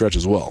down the stretch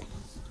as well.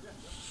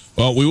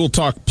 Well, we will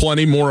talk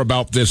plenty more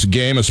about this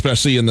game,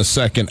 especially in the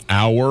second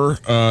hour,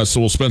 so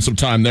we'll spend some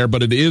time there.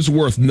 But it is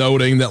worth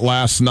noting that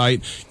last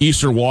night,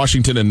 Eastern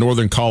Washington and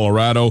Northern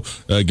Colorado,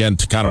 again,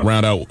 to kind of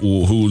round out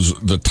who's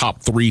the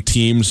top three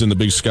teams in the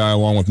Big Sky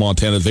along with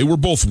Montana, they were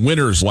both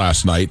winners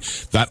last night.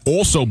 That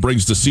also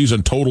brings the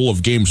season total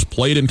of games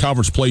played in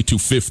conference play to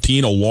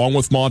 15 along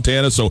with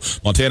Montana. So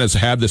Montana's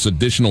had this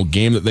additional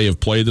game that they have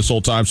played this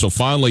whole time. So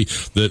finally,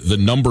 the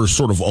numbers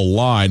sort of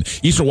align.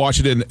 Eastern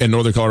Washington and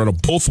Northern Colorado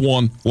both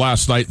won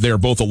last night. They're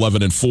both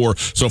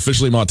 11-4. So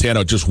officially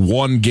Montana just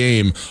one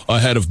game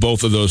ahead of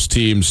both of those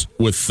teams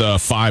with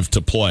 5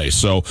 to play.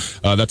 So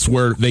that's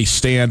where they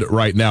stand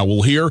right now.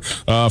 We'll hear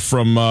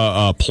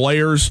from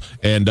players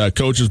and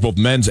coaches, both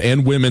men's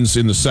and women's,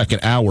 in the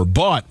second hour.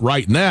 But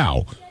right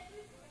now,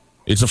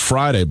 it's a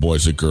Friday,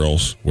 boys and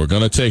girls. We're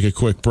going to take a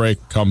quick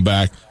break, come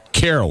back.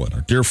 Carolyn,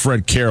 our dear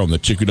friend Carolyn, the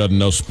chick who doesn't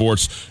know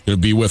sports, going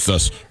to be with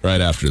us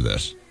right after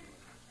this.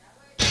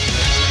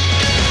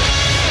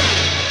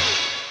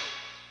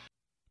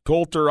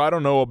 Coulter, I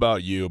don't know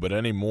about you, but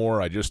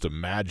anymore I just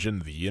imagine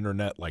the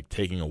internet like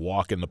taking a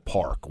walk in the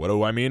park. What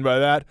do I mean by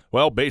that?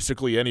 Well,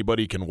 basically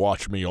anybody can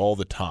watch me all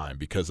the time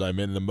because I'm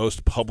in the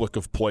most public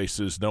of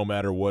places no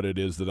matter what it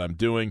is that I'm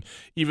doing.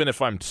 Even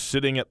if I'm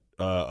sitting at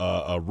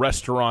a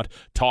restaurant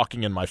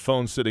talking and my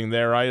phone sitting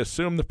there, I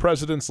assume the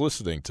president's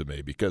listening to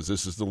me because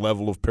this is the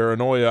level of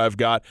paranoia I've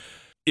got.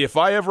 If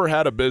I ever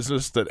had a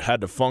business that had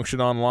to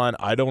function online,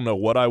 I don't know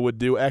what I would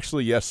do.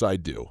 Actually, yes, I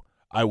do.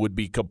 I would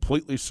be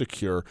completely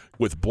secure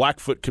with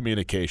Blackfoot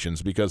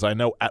Communications because I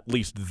know at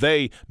least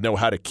they know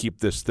how to keep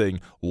this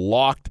thing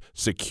locked,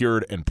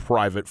 secured, and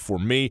private for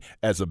me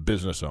as a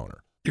business owner.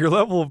 Your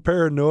level of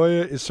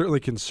paranoia is certainly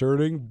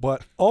concerning,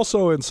 but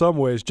also in some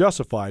ways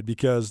justified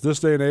because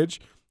this day and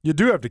age, you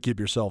do have to keep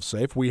yourself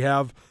safe. We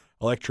have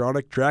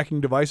electronic tracking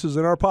devices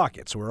in our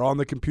pockets. We're on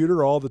the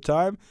computer all the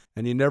time,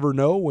 and you never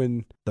know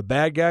when the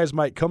bad guys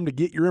might come to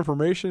get your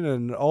information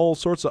and all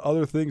sorts of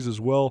other things as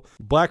well.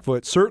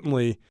 Blackfoot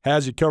certainly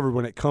has you covered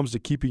when it comes to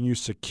keeping you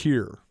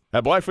secure.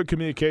 At Blackfoot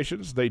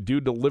Communications, they do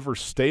deliver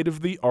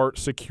state-of-the-art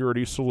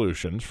security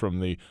solutions from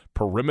the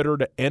perimeter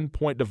to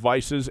endpoint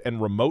devices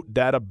and remote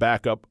data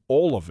backup,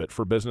 all of it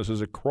for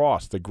businesses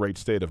across the great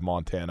state of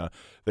Montana.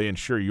 They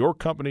ensure your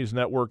company's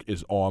network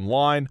is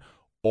online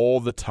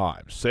all the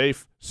time,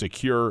 safe,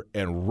 secure,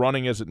 and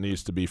running as it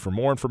needs to be. For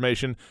more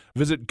information,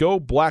 visit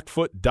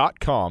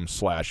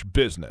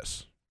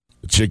goblackfoot.com/business.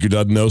 The chick who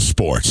doesn't know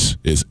sports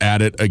is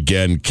at it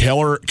again.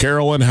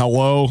 Carolyn,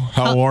 hello.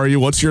 How are you?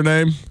 What's your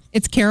name?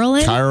 It's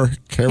Carolyn.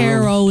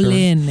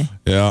 Carolyn.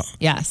 Yeah.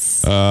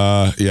 Yes.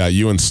 Yeah,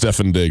 you and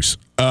Stefan Diggs.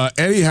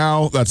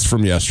 Anyhow, that's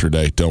from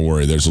yesterday. Don't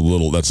worry. That's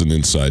an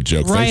inside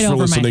joke. Right. Thanks for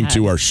listening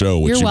to our show,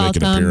 which you make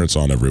an appearance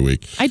on every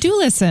week. I do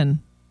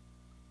listen.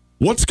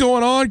 What's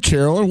going on,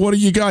 Carolyn? What do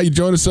you got? You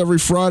join us every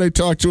Friday.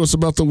 Talk to us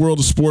about the world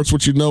of sports,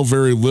 which you know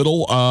very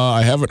little.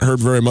 I haven't heard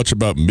very much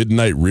about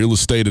Midnight Real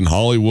Estate in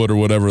Hollywood or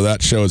whatever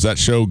that show is. That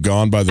show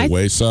gone by the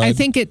wayside? I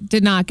think it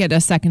did not get a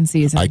second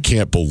season. I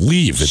can't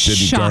believe it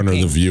didn't garner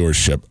the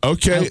viewership.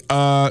 Okay,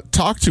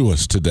 talk to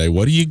us today.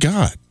 What do you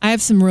got? I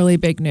have some really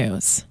big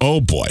news. Oh,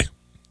 boy.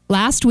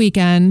 Last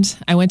weekend,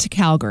 I went to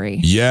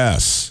Calgary.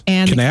 Yes.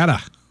 And Canada.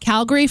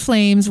 Calgary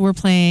Flames were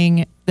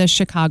playing the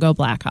Chicago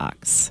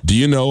Blackhawks. Do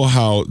you know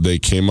how they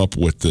came up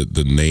with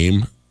the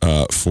name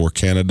for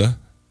Canada?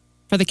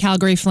 For the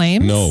Calgary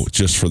Flames? No,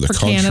 just for the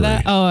country.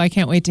 Canada? Oh, I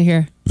can't wait to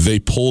hear. They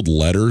pulled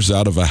letters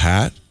out of a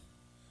hat.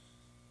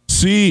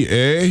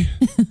 C-A-N-A-D-A.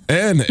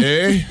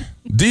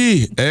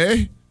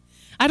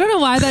 I don't know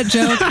why that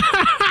joke...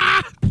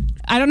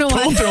 I don't know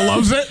why. Coulter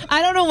loves it.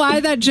 I don't know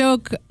why that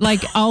joke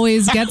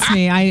always gets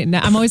me.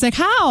 I'm always like,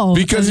 how?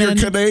 Because you're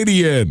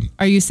Canadian.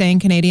 Are you saying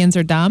Canadians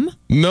are dumb?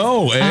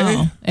 No, eh?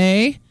 Oh,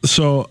 eh?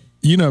 So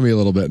you know me a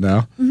little bit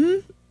now. Mm-hmm.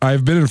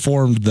 I've been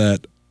informed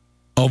that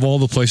of all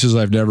the places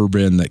I've never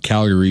been, that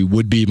Calgary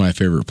would be my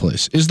favorite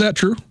place. Is that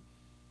true?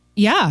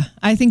 Yeah,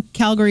 I think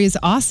Calgary is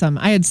awesome.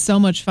 I had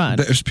so much fun.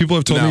 People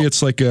have told me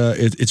it's like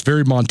it's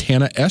very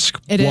Montana-esque.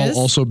 It is. While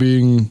also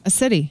being a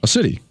city. A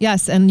city.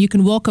 Yes, and you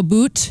can walk a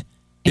boot.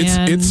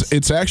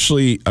 It's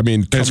actually, I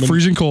mean, it's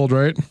freezing cold,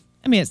 right?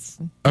 I mean,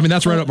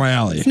 that's right up my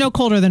alley. It's no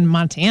colder than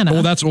Montana.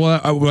 Well, that's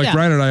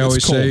Ryan and I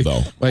always say.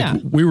 Though.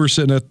 We were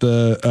sitting at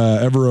the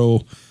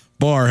Evero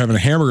bar having a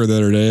hamburger the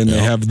other day, and they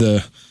have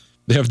the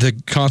They have the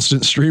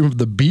constant stream of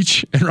the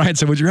beach. And Ryan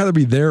said, would you rather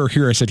be there or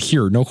here? I said,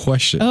 here, no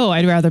question. Oh,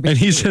 I'd rather be And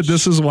he said,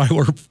 this is why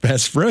we're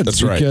best friends.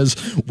 That's right.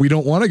 Because we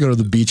don't want to go to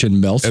the beach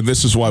and melt. And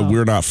this is why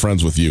we're not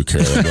friends with you,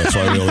 Carolyn. That's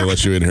why we only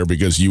let you in here,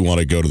 because you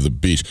want to go to the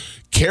beach.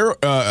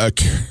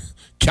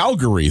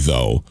 Calgary,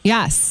 though,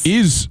 yes,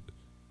 is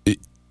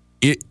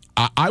it.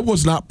 I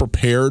was not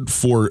prepared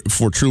for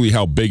truly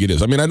how big it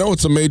is. I mean, I know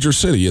it's a major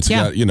city. It's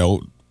got,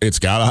 it's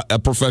got a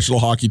professional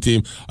hockey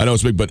team. I know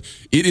it's big, but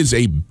it is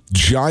a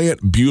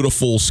giant,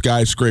 beautiful,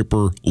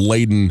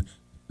 skyscraper-laden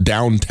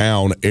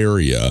downtown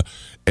area.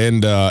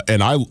 And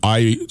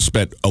I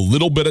spent a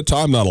little bit of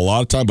time, not a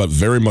lot of time, but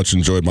very much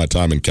enjoyed my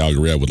time in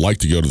Calgary. I would like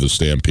to go to the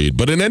Stampede.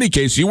 But in any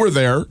case, you were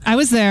there. I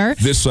was there.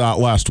 This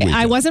last week.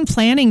 I wasn't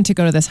planning to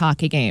go to this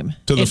hockey game.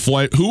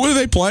 Who were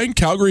they playing?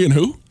 Calgary and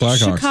who?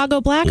 Blackhawks.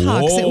 Chicago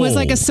Blackhawks. Whoa. It was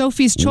like a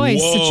Sophie's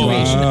Choice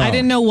situation. Wow. I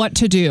didn't know what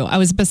to do. I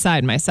was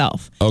beside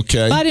myself.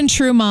 Okay. But in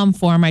true mom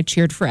form, I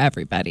cheered for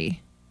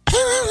everybody.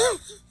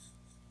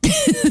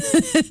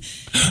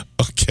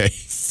 Okay.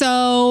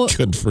 So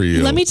good for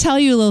you. Let me tell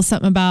you a little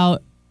something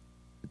about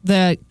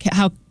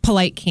how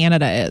polite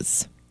Canada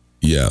is.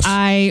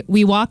 Yes.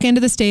 We walk into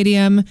the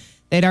stadium.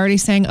 They'd already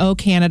sang "Oh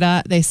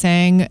Canada." They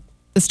sang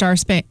the Star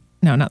Spangled.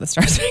 No, not the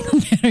Star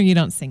Spangled Banner. You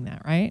don't sing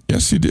that, right?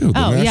 Yes, you do.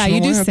 Oh, yeah, you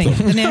do sing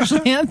the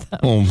national anthem.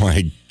 Oh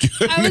my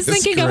goodness! I was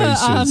thinking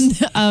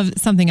of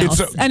something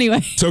else. Anyway,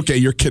 it's okay.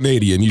 You're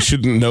Canadian. You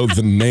shouldn't know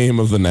the name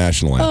of the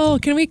national anthem. Oh,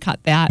 can we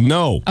cut that?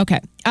 No.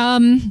 Okay.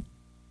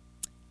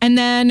 And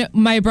then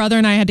my brother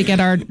and I had to get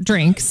our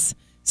drinks.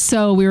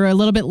 So we were a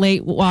little bit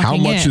late walking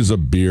in. How much is a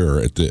beer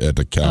at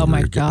the Calgary? Oh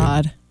my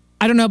God.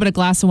 I don't know, but a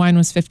glass of wine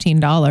was $15.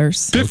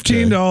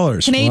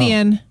 $15.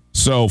 Canadian. Wow.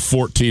 So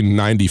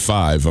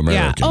 $14.95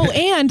 American. Yeah. Oh,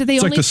 and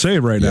it's like the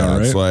same right now,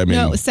 right? Like,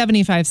 no,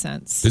 75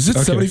 cents. Is it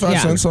 75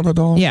 cents on a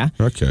dollar? Yeah.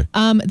 Okay.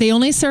 They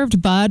only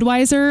served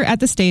Budweiser at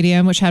the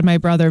stadium, which had my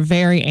brother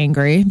very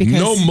angry because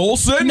no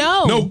Molson?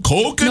 No. No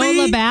Kokanee?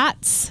 No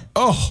Labatt's.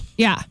 Oh.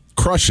 Yeah.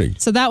 Crushing.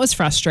 So that was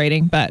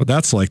frustrating, but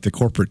that's like the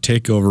corporate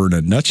takeover in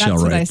a nutshell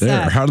right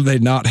there. How do they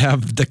not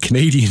have the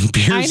Canadian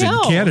beers in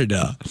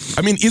Canada?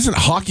 I mean, isn't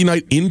Hockey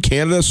Night in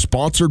Canada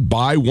sponsored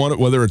by one,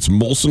 whether it's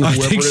Molson or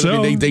whoever? I think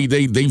so. I mean,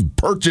 they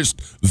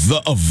purchased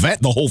the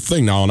event, the whole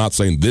thing. Now, I'm not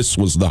saying this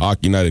was the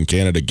Hockey Night in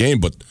Canada game,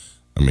 but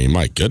I mean,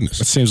 my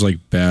goodness. It seems like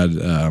bad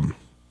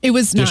it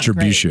was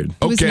distribution. Not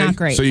great. It was not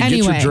great. So you get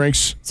your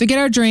drinks. So get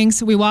our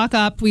drinks. We walk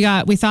up. We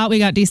thought we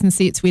got decent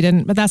seats. We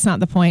didn't, but that's not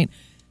the point.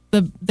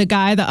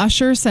 The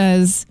usher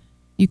says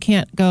you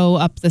can't go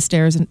up the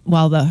stairs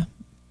while the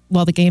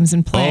game's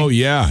in play. Oh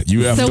yeah,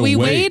 you have to wait. So we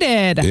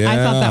waited. Yeah. I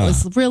thought that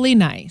was really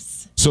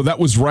nice. So that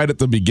was right at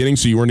the beginning.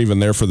 So you weren't even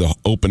there for the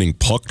opening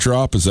puck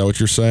drop. Is that what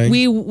you're saying?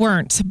 We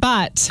weren't,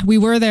 but we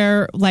were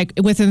there. Like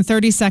within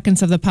 30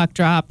 seconds of the puck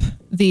drop,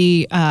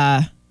 the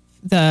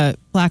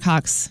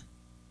Blackhawks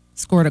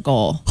scored a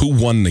goal. Who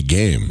won the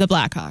game? The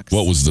Blackhawks.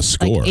 What was the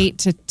score? Like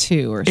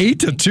 8-2 or something.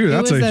 8-2.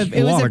 That's a lot of goals.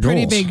 It was a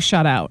pretty big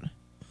shutout.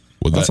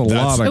 Well, that's a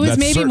lot. It was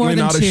maybe more than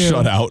not 2. A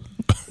shutout.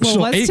 Well,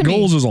 so 8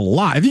 goals is a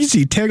lot. If you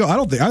see 10 goals, I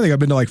think I've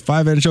been to like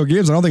 5 NHL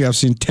games. I don't think I've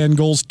seen 10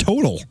 goals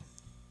total.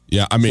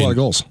 Yeah, I mean, a lot of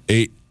goals.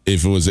 8.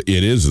 If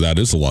that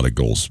is a lot of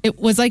goals. It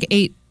was like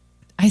 8.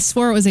 I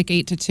swore it was like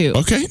 8-2.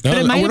 Okay, but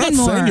it might have been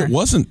more. Saying it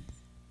wasn't.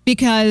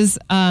 Because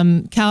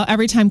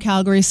every time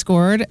Calgary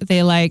scored,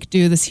 they like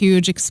do this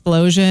huge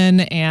explosion,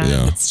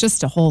 and it's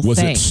just a whole thing. Was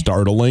it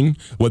startling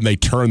when they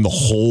turned the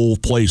whole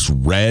place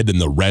red and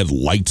the red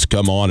lights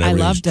come on? I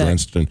loved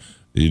it.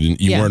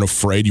 You weren't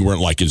afraid? You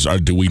weren't like,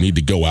 do we need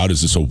to go out?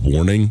 Is this a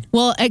warning?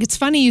 Well, it's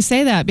funny you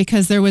say that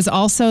because there was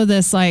also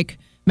this like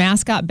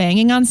mascot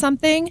banging on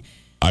something.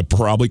 I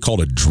probably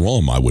called a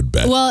drum, I would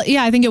bet. Well,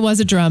 yeah, I think it was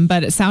a drum,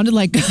 but it sounded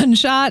like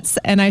gunshots.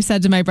 And I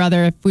said to my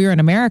brother, if we were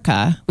in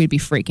America, we'd be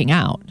freaking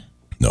out.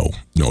 No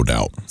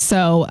doubt.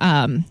 So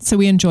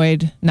we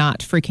enjoyed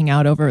not freaking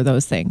out over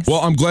those things. Well,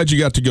 I'm glad you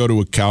got to go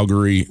to a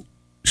Calgary,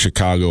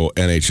 Chicago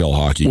NHL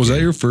hockey game. Was that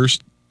your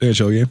first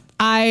NHL game?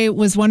 I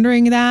was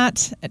wondering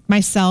that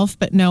myself,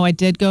 but no, I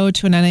did go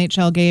to an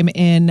NHL game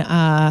in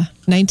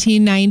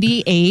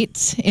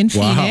 1998 in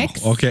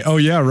Phoenix. Okay. Oh,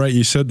 yeah, right.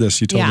 You said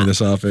this. You told me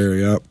this off air.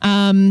 Yeah.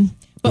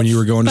 When you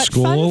were going to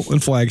school in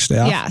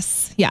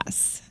Flagstaff.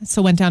 Yes.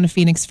 So went down to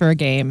Phoenix for a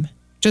game,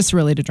 just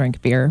really to drink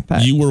beer.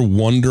 But you were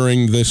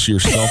wondering this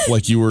yourself,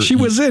 like you were. She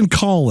was in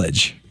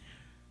college.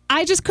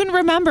 I just couldn't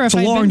remember if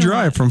it's a long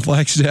drive from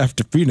Flagstaff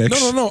to Phoenix.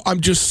 No.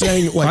 I'm just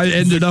saying, like I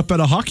ended up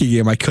at a hockey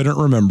game. I couldn't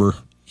remember.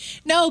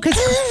 No,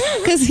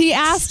 because he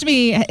asked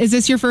me, "Is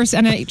this your first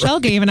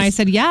NHL game?" And I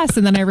said yes,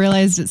 and then I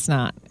realized it's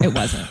not. It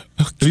wasn't.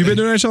 Okay. Have you been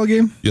to an NHL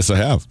game? Yes, I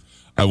have.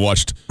 I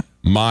watched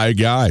my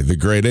guy, the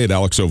grade 8,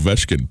 Alex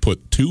Ovechkin,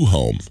 put 2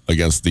 home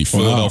against the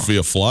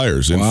Philadelphia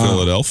Flyers in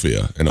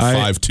Philadelphia in a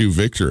 5-2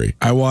 victory.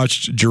 I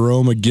watched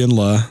Jarome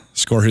Iginla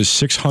score his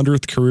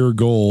 600th career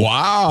goal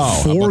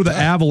for the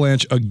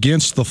Avalanche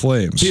against the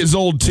Flames. His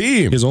old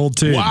team.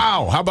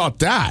 Wow, how about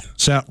that?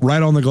 Sat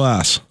right on the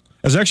glass.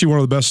 That's actually one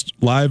of the best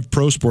live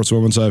pro sports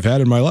moments I've had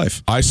in my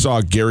life. I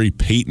saw Gary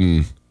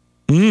Payton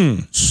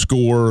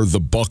score the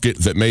bucket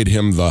that made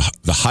him the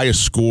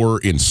highest score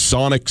in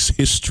Sonics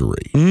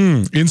history.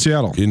 In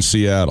Seattle. In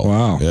Seattle.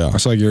 Wow. Yeah. I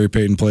saw Gary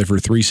Payton play for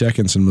 3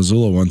 seconds in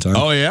Missoula one time.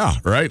 Oh, yeah.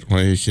 Right.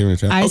 When he came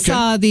into town. I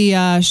saw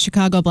the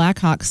Chicago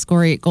Blackhawks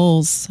score 8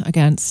 goals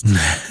against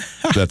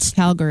That's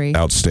Calgary.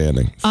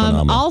 outstanding.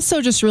 Phenomenal.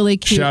 Also, just really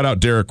cute. Shout out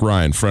Derek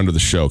Ryan, friend of the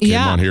show. Came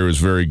on here, was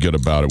very good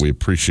about it. We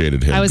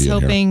appreciated him. I was being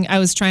hoping, here. I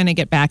was trying to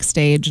get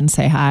backstage and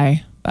say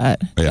hi,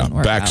 but didn't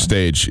work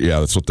backstage. out. Yeah,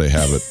 that's what they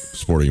have at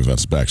sporting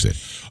events, backstage.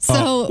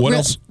 So, what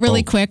else?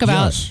 Really quick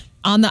about yes.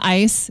 on the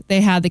ice,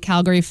 they had the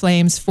Calgary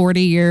Flames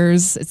 40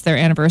 years. It's their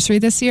anniversary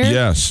this year.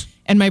 Yes.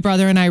 And my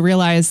brother and I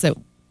realized that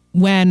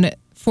when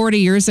 40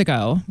 years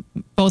ago,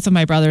 both of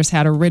my brothers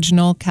had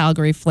original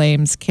Calgary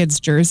Flames kids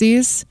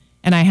jerseys,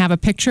 and I have a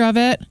picture of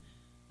it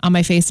on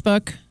my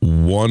Facebook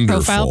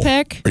Wonderful profile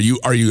pic.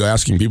 Are you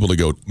asking people to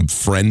go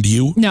friend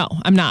you? No,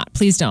 I'm not.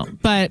 Please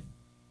don't. But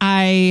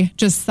I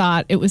just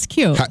thought it was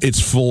cute. It's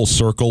full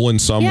circle in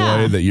some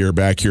way that you're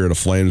back here at a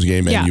Flames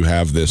game and you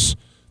have this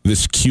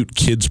cute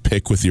kids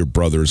pic with your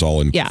brothers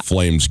all in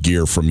Flames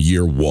gear from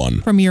year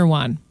one. From year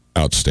one.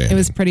 Outstanding. It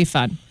was pretty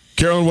fun.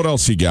 Carolyn, what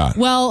else you got?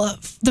 Well,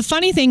 the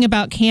funny thing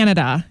about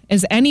Canada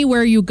is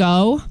anywhere you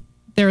go,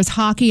 there's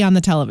hockey on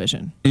the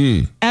television.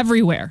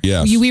 Everywhere.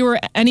 Yes. We were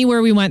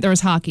anywhere we went, there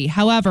was hockey.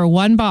 However,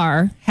 one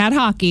bar had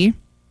hockey,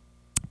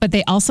 but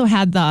they also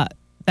had that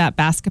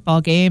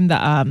basketball game,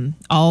 the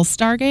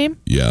All-Star game.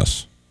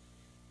 Yes.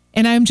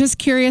 And I'm just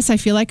curious. I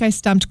feel like I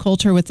stumped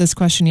Coulter with this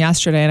question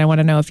yesterday, and I want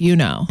to know if you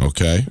know.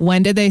 Okay.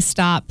 When did they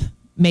stop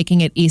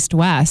making it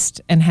East-West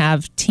and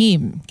have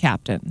team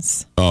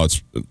captains? Oh,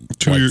 it's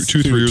 3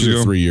 years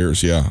ago. 3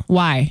 years, yeah.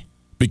 Why?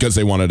 Because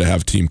they wanted to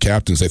have team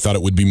captains. They thought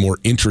it would be more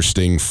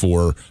interesting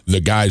for the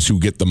guys who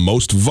get the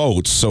most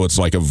votes. So it's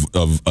like a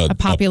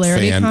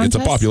popularity fan. contest?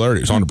 It's a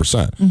popularity. It's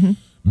 100%. Mm-hmm.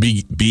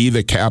 Be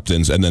the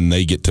captains, and then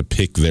they get to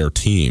pick their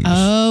teams.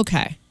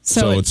 Okay.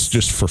 So it's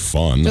just for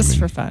fun. Just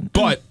for fun.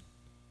 But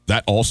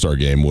that All-Star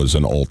game was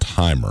an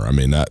all-timer. I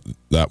mean,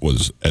 that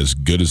was as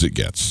good as it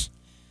gets.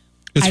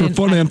 It's for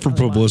fun and for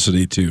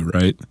publicity too,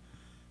 right?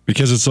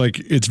 Because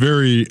it's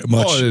very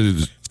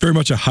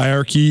much a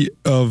hierarchy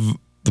of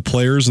the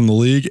players in the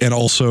league, and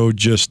also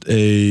just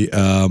the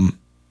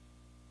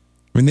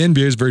NBA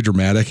is very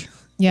dramatic.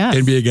 Yeah,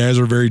 NBA guys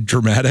are very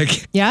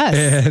dramatic.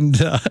 Yes, and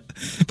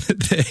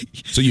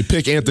so you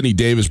pick Anthony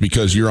Davis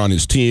because you're on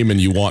his team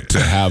and you want to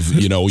have so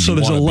you there's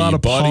a lot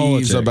of buddies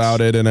politics about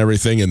it and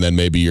everything, and then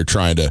maybe you're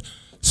trying to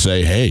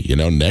say, hey,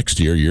 next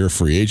year you're a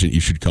free agent,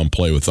 you should come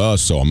play with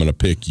us, so I'm going to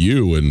pick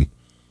you. And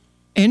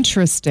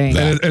interesting.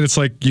 And it's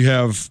like you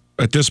have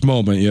at this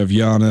moment you have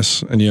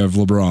Giannis and you have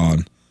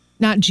LeBron.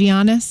 Not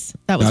Giannis.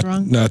 That was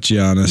wrong. Not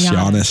Giannis.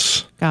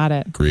 Giannis. Got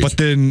it. Great. But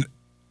then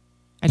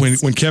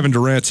when Kevin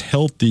Durant's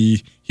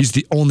healthy, he's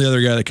the only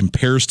other guy that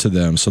compares to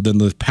them. So then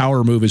the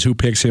power move is who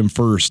picks him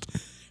first.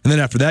 And then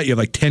after that, you have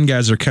like 10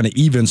 guys that are kind of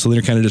even, so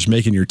they're kind of just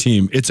making your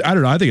team. I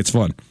don't know. I think it's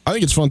fun. I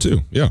think it's fun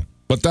too. Yeah.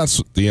 But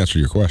that's the answer to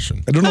your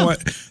question. I don't know why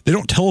they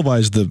don't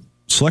televise the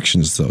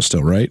selections though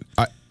still, right?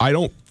 I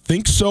don't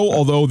think so,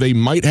 although they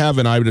might have,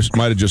 and I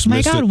might have just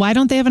missed it. My God, why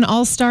don't they have an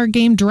all-star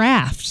game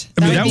draft?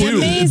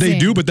 They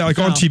do, but on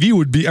TV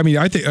would be. I mean,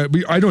 I think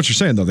I know what you're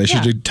saying though. They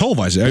should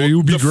televise it. It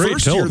would be great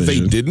first television.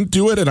 Year they didn't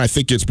do it, and I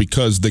think it's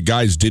because the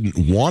guys didn't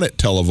want it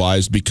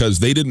televised because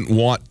they didn't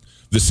want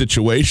the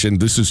situation.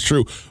 This is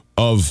true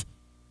of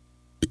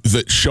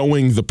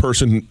showing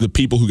the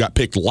people who got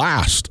picked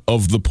last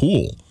of the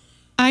pool.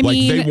 I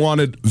mean, they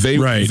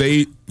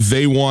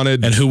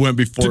wanted and who went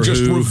before to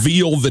just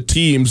reveal the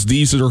teams.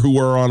 These are who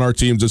are on our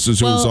teams. This is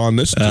who's on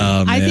this team.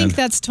 I think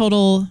that's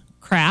total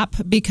crap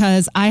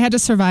because I had to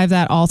survive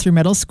that all through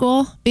middle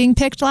school being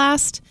picked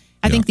last.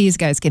 I think these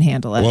guys can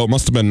handle it. Well, it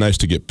must have been nice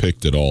to get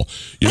picked at all.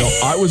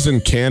 I was in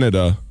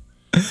Canada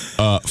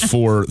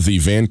for the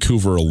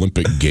Vancouver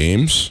Olympic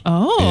Games.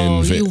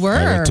 Oh, you were.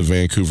 I went to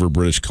Vancouver,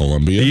 British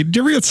Columbia. Do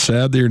you ever get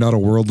sad that you're not a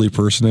worldly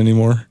person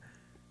anymore?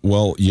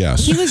 Well,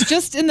 yes. He was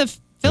just in the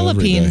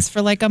Philippines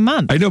for like a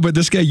month. I know, but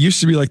this guy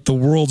used to be like the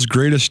world's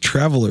greatest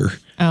traveler.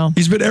 Oh.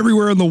 He's been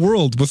everywhere in the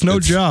world with no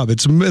job.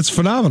 It's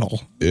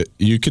phenomenal.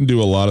 You can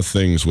do a lot of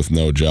things with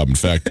no job. In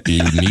fact,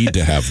 you need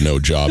to have no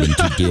job and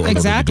to do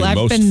exactly.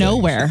 I've been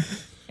nowhere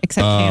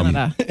except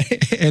Canada.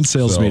 And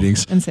sales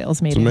meetings. And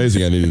sales meetings. It's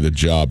amazing I needed a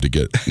job to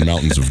get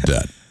mountains of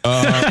debt.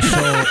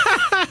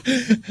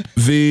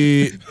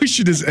 We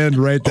should just end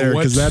right there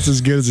because that's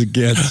as good as it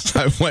gets.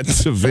 I went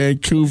to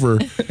Vancouver,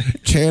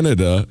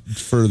 Canada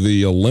for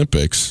the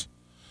Olympics,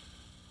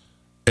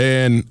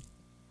 and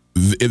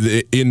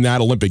in that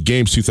Olympic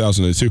Games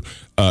 2002,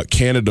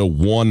 Canada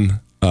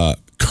won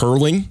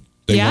curling.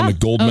 They won the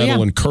gold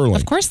medal in curling.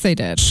 Of course they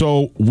did.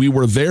 So we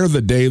were there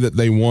the day that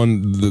they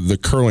won the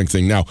curling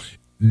thing. Now,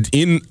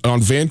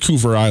 on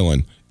Vancouver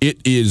Island, it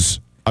is.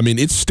 I mean,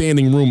 it's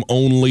standing room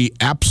only,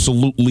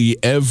 absolutely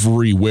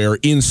everywhere,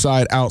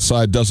 inside,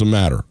 outside, doesn't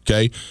matter,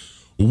 okay?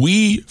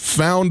 We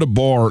found a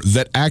bar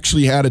that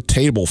actually had a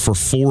table for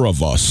 4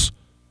 of us,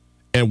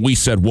 and we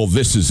said, well,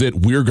 this is it.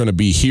 We're going to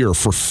be here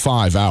for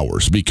 5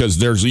 hours because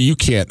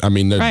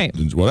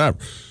whatever.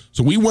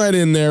 So we went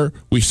in there,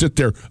 we sit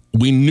there.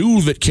 We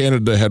knew that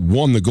Canada had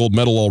won the gold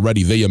medal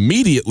already. They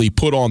immediately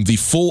put on the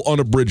full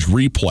unabridged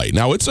replay.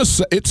 Now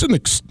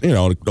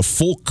a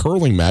full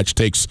curling match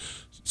takes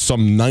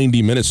some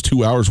 90 minutes,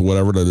 2 hours,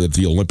 whatever, at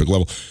the Olympic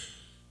level.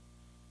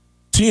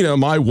 Tina,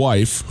 my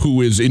wife,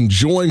 who is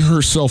enjoying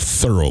herself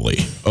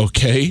thoroughly,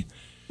 okay,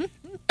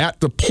 at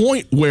the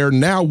point where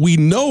now we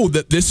know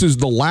that this is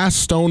the last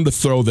stone to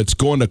throw that's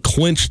going to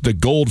clinch the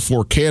gold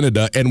for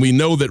Canada, and we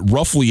know that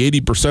roughly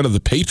 80% of the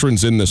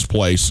patrons in this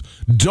place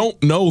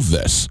don't know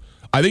this.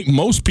 I think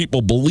most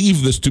people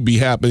believe this to be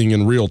happening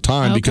in real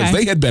time because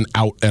they had been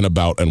out and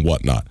about and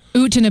whatnot.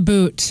 Oot and a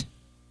boot.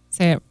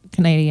 Say it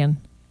Canadian.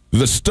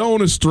 The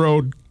stone is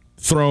thrown,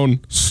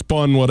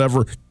 spun,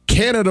 whatever.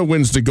 Canada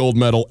wins the gold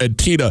medal, and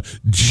Tina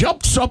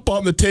jumps up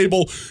on the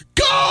table.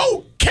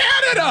 Go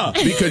Canada!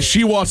 Because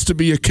she wants to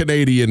be a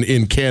Canadian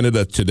in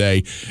Canada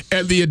today.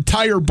 And the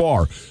entire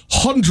bar,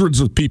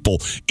 hundreds of people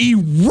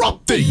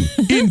erupting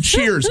in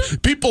cheers.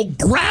 People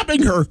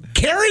grabbing her,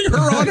 carrying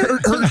her on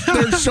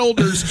their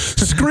shoulders,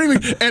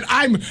 screaming. And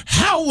I'm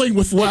howling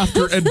with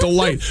laughter and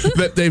delight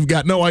that they've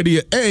got no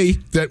idea, A,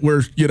 that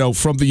we're,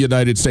 from the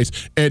United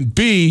States, and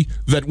B,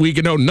 that we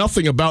know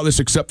nothing about this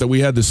except that we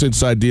had this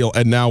inside deal,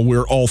 and now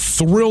we're all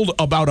thrilled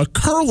about a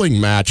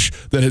curling match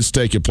that has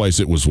taken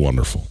place. It was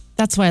wonderful.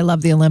 That's why I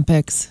love the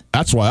Olympics.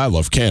 That's why I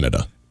love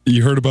Canada.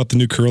 You heard about the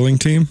new curling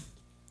team?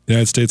 The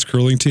United States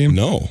curling team?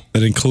 No.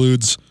 That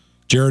includes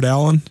Jared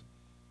Allen,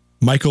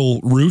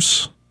 Michael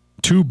Roos,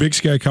 two Big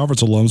Sky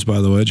Conference alums,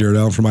 by the way. Jared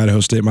Allen from Idaho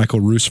State,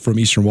 Michael Roos from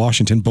Eastern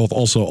Washington, both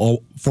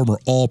also former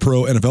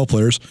All-Pro NFL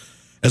players,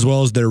 as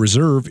well as their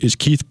reserve is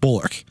Keith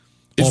Bullock,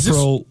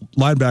 All-Pro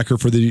linebacker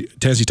for the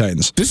Tennessee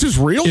Titans. This is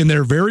real? In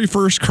their very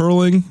first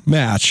curling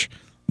match,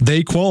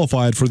 they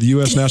qualified for the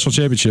U.S. National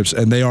Championships,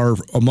 and they are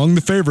among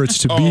the favorites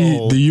to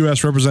be the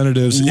U.S.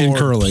 representatives in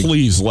curling.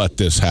 Please let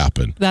this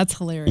happen. That's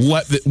hilarious.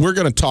 We're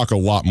going to talk a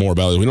lot more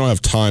about it. We don't have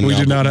time. We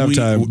do not have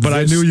time, but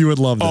I knew you would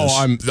love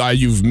this.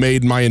 You've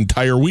made my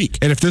entire week.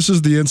 And if this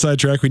is the inside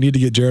track, we need to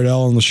get Jared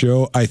Allen on the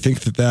show. I think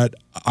that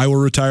I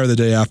will retire the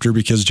day after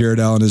because Jared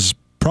Allen is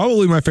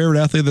probably my favorite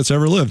athlete that's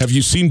ever lived. Have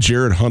you seen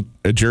Jared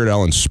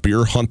Allen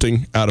spear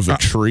hunting out of a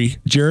tree?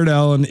 Jared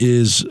Allen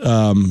is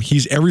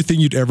he's everything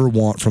you'd ever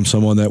want from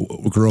someone that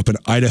grew up in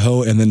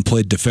Idaho and then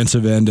played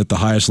defensive end at the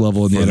highest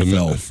level in the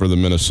NFL. For the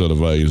Minnesota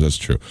Vikings, that's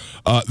true.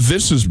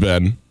 This has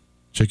been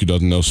Chick Who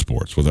Doesn't Know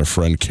Sports with our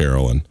friend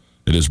Carolyn.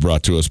 It is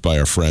brought to us by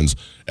our friends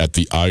at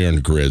the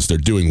Iron Grizz. They're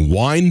doing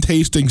wine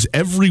tastings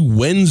every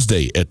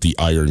Wednesday at the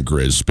Iron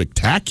Grizz.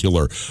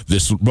 Spectacular.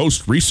 This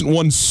most recent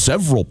one,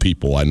 several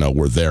people I know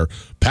were there.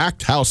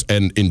 Packed house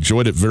and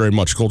enjoyed it very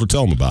much. Colter,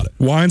 tell them about it.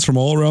 Wines from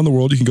all around the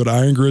world. You can go to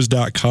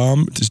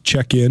irongrizz.com to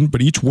check in.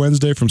 But each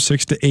Wednesday from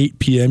 6 to 8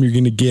 p.m., you're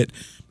going to get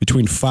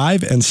between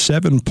 5 and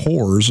 7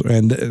 pours,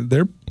 and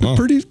they're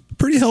pretty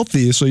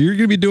healthy, so you're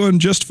going to be doing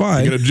just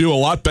fine. You're going to do a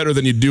lot better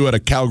than you do at a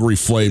Calgary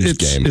Flames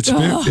game. It's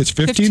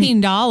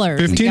 $15.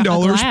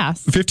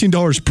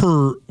 $15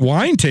 per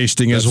wine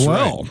tasting as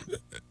well. Right.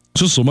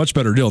 It's just a much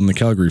better deal than the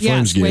Calgary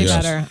Flames game. Way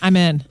better. I'm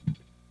in.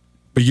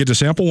 But you get to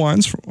sample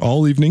wines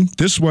all evening.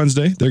 This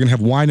Wednesday, they're going to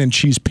have wine and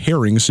cheese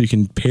pairings, so you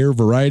can pair a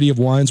variety of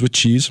wines with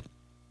cheese.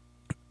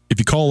 If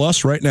you call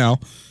us right now,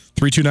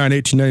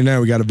 329-1899,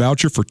 we got a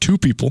voucher for 2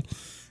 people.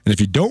 And if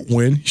you don't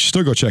win, you should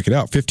still go check it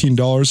out.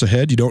 $15 a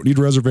head. You don't need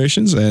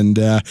reservations, and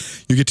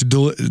you get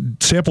to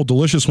sample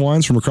delicious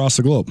wines from across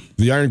the globe.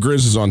 The Iron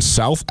Grizz is on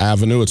South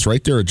Avenue. It's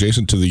right there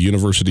adjacent to the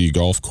University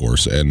Golf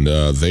Course, and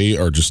they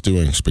are just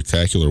doing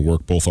spectacular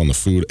work both on the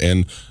food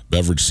and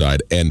beverage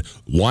side. And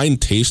wine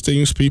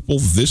tastings, people,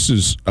 this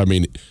is,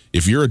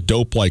 if you're a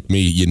dope like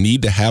me, you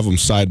need to have them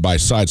side by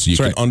side so you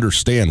can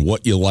understand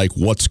what you like,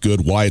 what's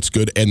good, why it's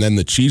good, and then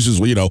the cheeses,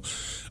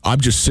 I'm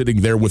just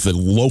sitting there with a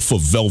loaf of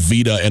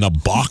Velveeta and a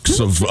box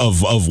of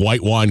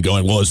white wine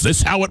going, well, is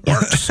this how it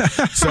works?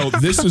 So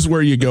this is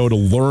where you go to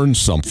learn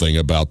something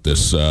about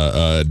this,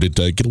 to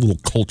get a little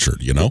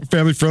cultured,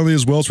 Family friendly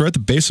as well. It's right at the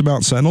base of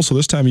Mount Sentinel, so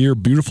this time of year,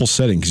 beautiful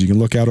setting because you can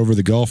look out over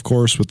the golf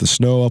course with the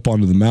snow up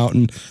onto the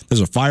mountain.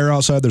 There's a fire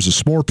outside. There's a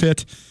s'more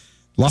pit.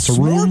 Lots of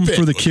room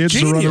for the kids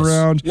to run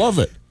around. Love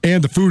it.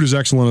 And the food is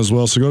excellent as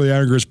well. So go to the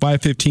Iron Grizz,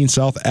 515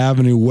 South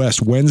Avenue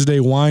West. Wednesday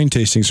wine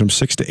tastings from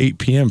 6 to 8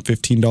 p.m.,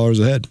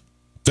 $15 a head.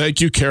 Thank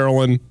you,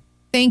 Carolyn.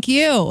 Thank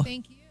you.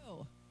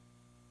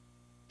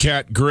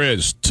 Cat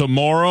Grizz.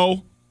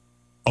 Tomorrow,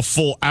 a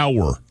full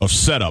hour of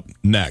setup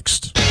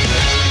next.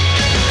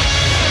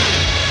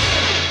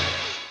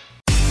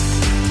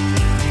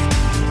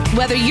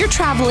 Whether you're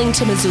traveling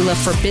to Missoula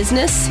for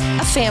business,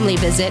 a family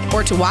visit,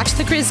 or to watch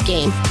the Grizz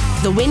game,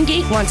 the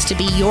Wingate wants to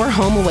be your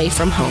home away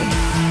from home.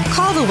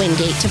 Call the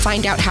Wingate to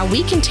find out how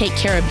we can take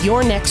care of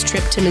your next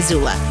trip to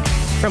Missoula.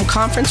 From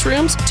conference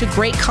rooms to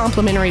great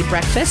complimentary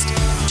breakfast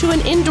to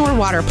an indoor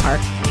water park,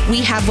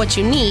 we have what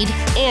you need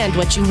and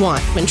what you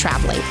want when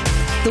traveling.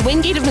 The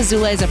Wingate of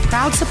Missoula is a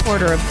proud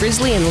supporter of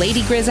Grizzly and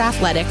Lady Grizz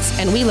athletics,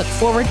 and we look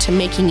forward to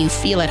making you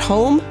feel at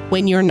home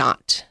when you're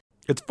not.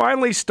 It's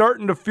finally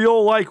starting to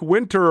feel like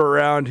winter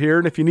around here,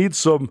 and if you need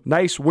some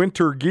nice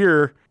winter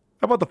gear,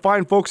 How about the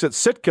fine folks at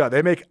Sitka?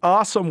 They make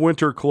awesome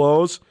winter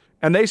clothes,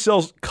 and they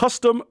sell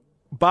custom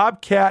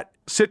Bobcat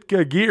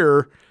Sitka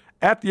gear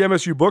at the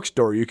MSU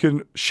Bookstore. You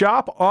can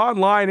shop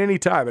online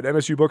anytime at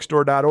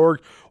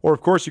msubookstore.org, or of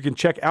course you can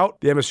check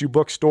out the MSU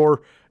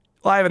Bookstore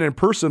live and in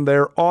person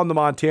there on the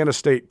Montana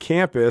State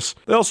campus.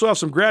 They also have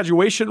some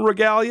graduation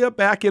regalia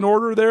back in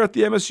order there at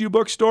the MSU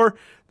Bookstore.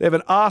 They have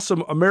an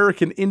awesome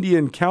American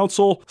Indian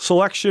Council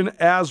selection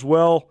as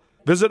well.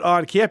 Visit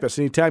on campus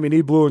anytime you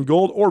need blue and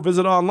gold, or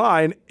visit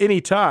online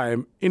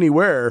anytime,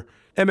 anywhere,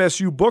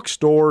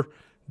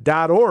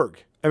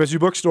 msubookstore.org. MSU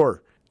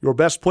Bookstore, your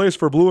best place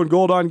for blue and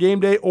gold on game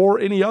day or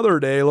any other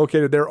day,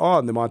 located there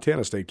on the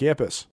Montana State campus.